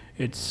you.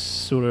 It's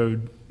sort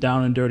of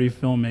down and dirty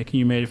filmmaking.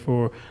 You made it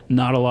for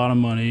not a lot of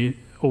money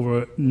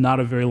over not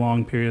a very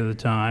long period of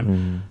time.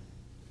 Mm-hmm.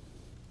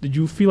 Did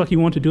you feel like you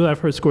want to do that? I've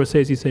heard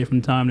Scorsese say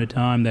from time to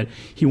time that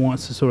he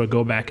wants to sort of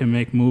go back and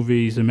make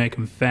movies and make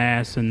them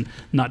fast and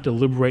not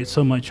deliberate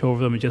so much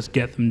over them and just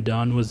get them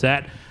done. Was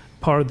that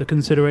part of the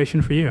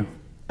consideration for you?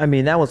 I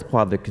mean, that was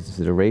part of the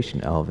consideration,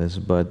 Elvis,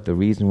 but the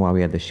reason why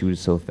we had to shoot it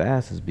so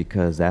fast is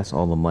because that's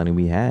all the money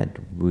we had.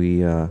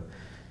 We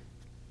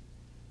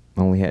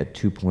only had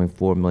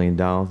 $2.4 million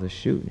to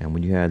shoot, and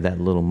when you have that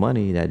little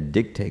money, that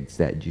dictates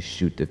that you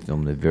shoot the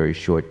film in a very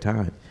short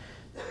time.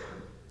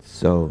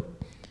 So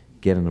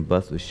Get on the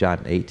Bus was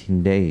shot in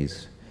 18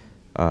 days,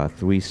 3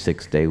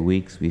 6-day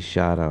weeks. We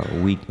shot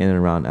a week in and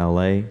around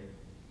LA,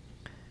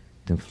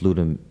 then flew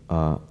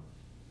to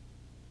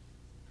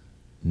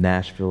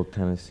Nashville,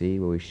 Tennessee,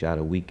 where we shot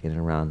a week in and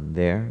around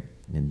there,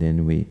 and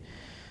then we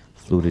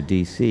flew to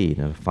DC.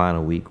 And the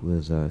final week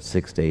was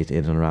 6 days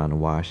in and around the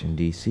Washington,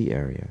 DC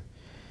area.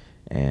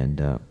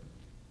 And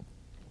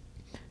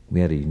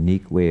we had a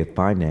unique way of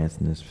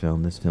financing this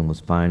film. This film was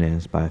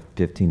financed by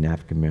 15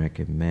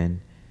 African-American men.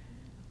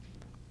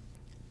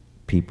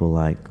 People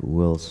like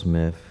Will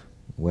Smith,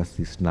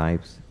 Wesley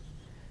Snipes,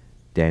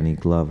 Danny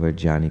Glover,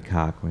 Johnny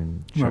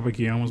Cochran. Robert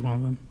Guillaume was one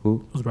of them?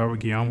 Who? Was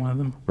Robert Guillaume one of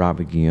them?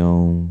 Robert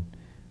Guillaume,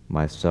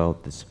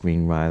 myself, the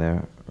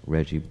screenwriter,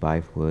 Reggie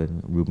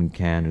Bythewood, Reuben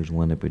Cann, who's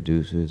one of the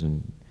producers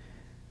and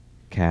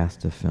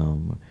cast the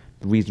film.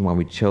 The reason why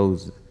we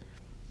chose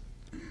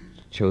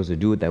to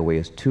do it that way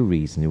is 2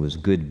 reasons. It was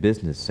good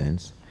business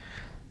sense,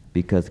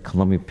 because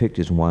Columbia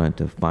Pictures wanted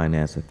to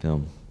finance the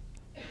film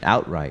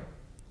outright.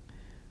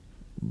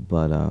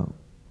 But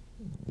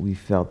we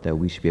felt that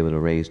we should be able to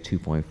raise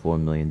 $2.4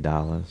 million,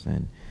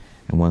 and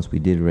once we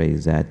did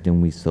raise that,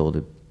 then we sold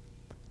it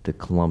to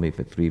Columbia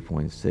for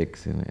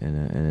 3.6 in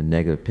a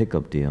negative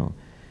pickup deal.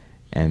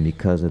 And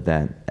because of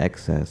that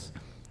excess,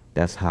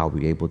 that's how we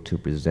were able to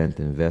present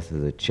the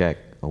investors a check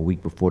a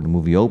week before the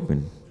movie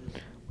opened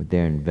with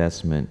their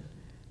investment,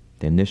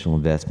 the initial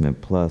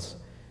investment plus,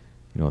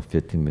 you know, a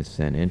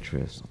 15%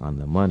 interest on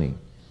the money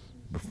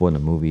before the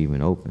movie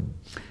even opened.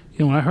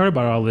 You know, when I heard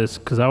about all this,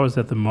 because I was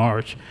at the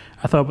march,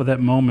 I thought about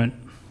that moment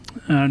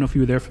I don't know if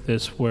you were there for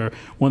this, where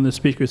one of the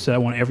speakers said, I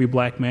want every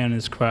black man in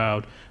this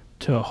crowd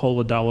to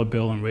hold a dollar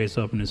bill and raise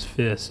it up in his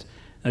fist.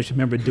 And I just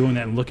remember doing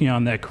that and looking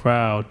on that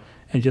crowd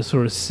and just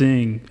sort of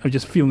seeing, or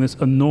just feeling this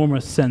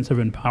enormous sense of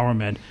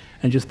empowerment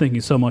and just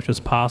thinking so much was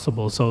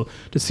possible. So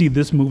to see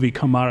this movie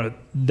come out of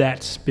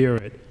that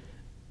spirit,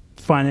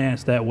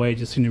 financed that way,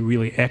 just seemed to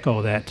really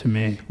echo that to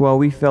me. Well,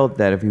 we felt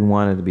that if we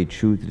wanted to be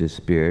true to the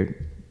spirit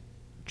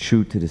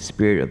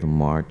of the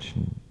march,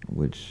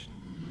 which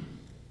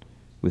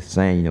was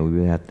saying, you know,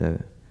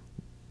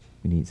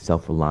 we need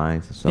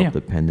self-reliance and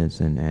self-dependence,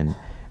 and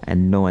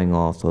knowing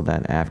also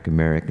that African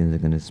Americans are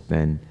going to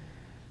spend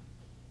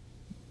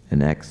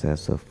in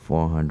excess of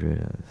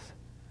 $400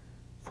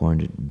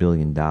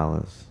 billion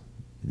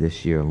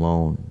this year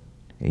alone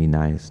in the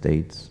United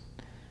States.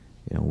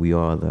 You know, we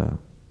are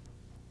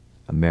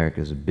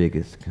America's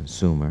biggest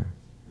consumer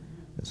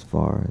as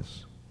far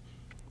as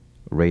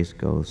race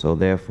goes. So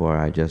therefore,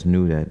 I just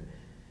knew that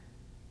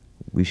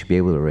we should be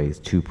able to raise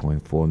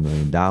 $2.4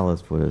 million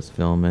for this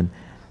film, and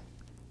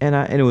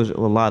it was a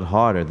lot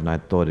harder than I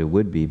thought it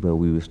would be, but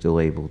we were still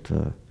able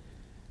to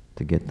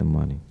get the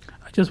money.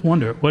 I just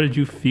wonder, what did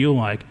you feel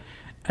like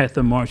at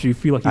the march? Did you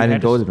feel like you I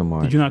didn't go to the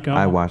march. Did you not go?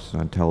 I watched it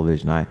on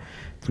television.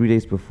 3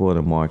 days before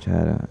the march, I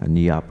had a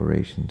knee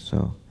operation,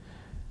 so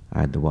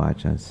I had to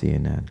watch on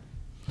CNN.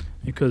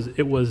 Because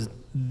it was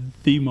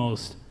the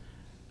most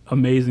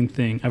amazing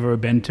thing I've ever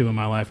been to in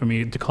my life. I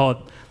mean, to call it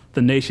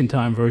the Nation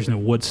Time version of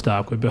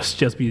Woodstock would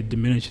just be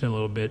diminishing a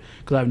little bit,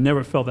 because I've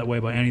never felt that way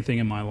about anything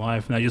in my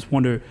life. And I just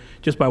wonder,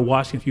 just by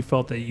watching, if you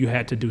felt that you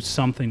had to do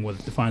something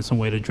with it to find some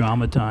way to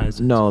dramatize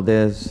it. No,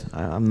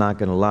 I'm not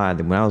going to lie.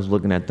 When I was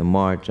looking at the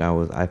march,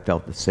 I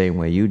felt the same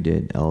way you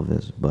did,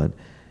 Elvis, but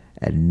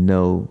at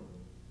no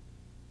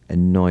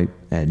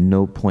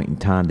point in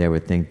time did I ever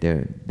think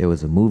there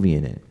was a movie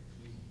in it.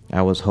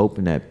 I was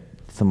hoping that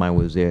somebody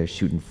was there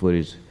shooting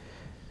footage,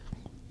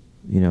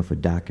 you know, for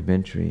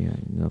documentary, you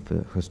know,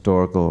 for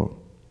historical,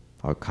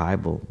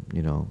 archival,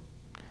 you know,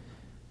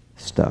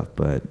 stuff.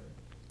 But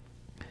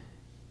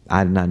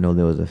I did not know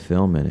there was a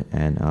film in it.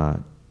 And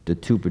the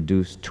two of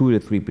the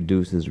three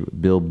producers,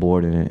 Bill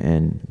Borden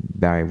and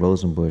Barry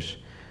Rosenbush,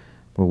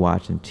 were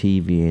watching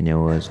TV, and they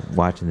was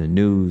watching the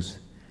news,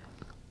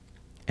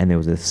 and there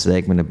was a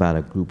segment about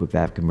a group of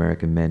African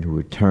American men who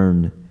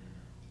returned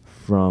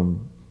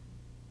from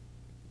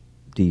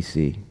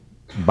D.C.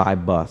 by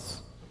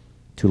bus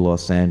to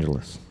Los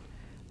Angeles.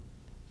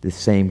 The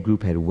same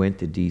group had went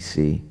to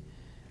D.C.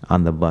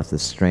 on the bus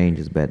as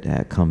strangers, but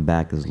had come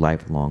back as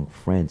lifelong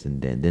friends,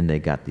 and then they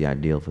got the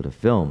idea for the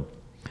film.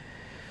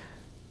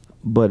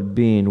 But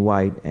being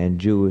white and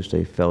Jewish,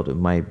 they felt it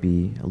might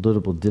be a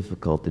little bit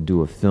difficult to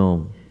do a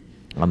film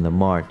on the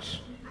march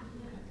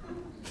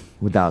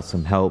without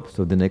some help,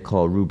 so then they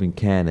called Reuben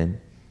Cannon,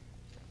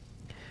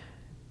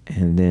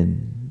 and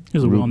then... He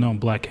was a well-known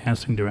black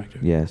casting director.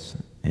 Yes,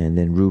 and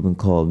then Reuben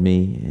called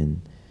me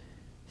and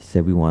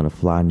said, we want to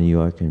fly to New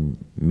York and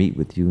meet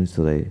with you. And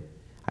so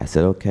I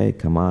said, okay,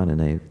 come on. And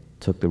they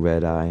took the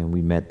red eye, and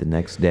we met the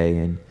next day.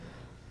 And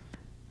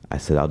I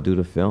said, I'll do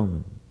the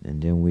film.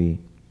 And then we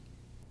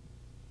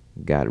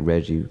got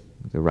Reggie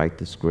to write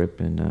the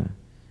script, and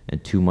in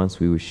 2 months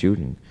we were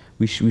shooting.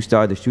 We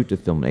started to shoot the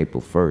film on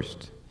April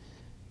 1st,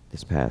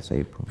 this past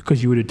April.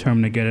 Because you were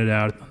determined to get it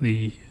out on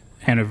the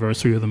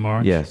anniversary of the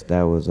march? Yes,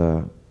 that was...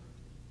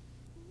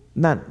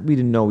 we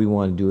didn't know we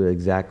wanted to do it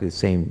exactly the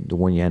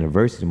 1-year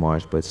anniversary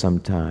march, but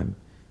sometime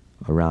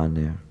around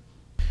there.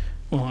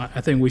 Well,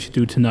 I think we should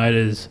do tonight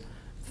is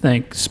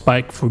thank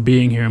Spike for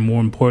being here, and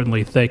more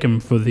importantly, thank him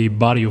for the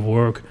body of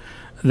work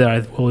that I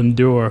will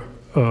endure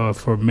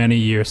for many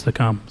years to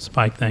come.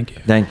 Spike, thank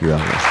you. Thank you,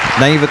 Elvis.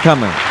 Thank you for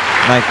coming.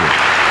 Thank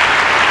you.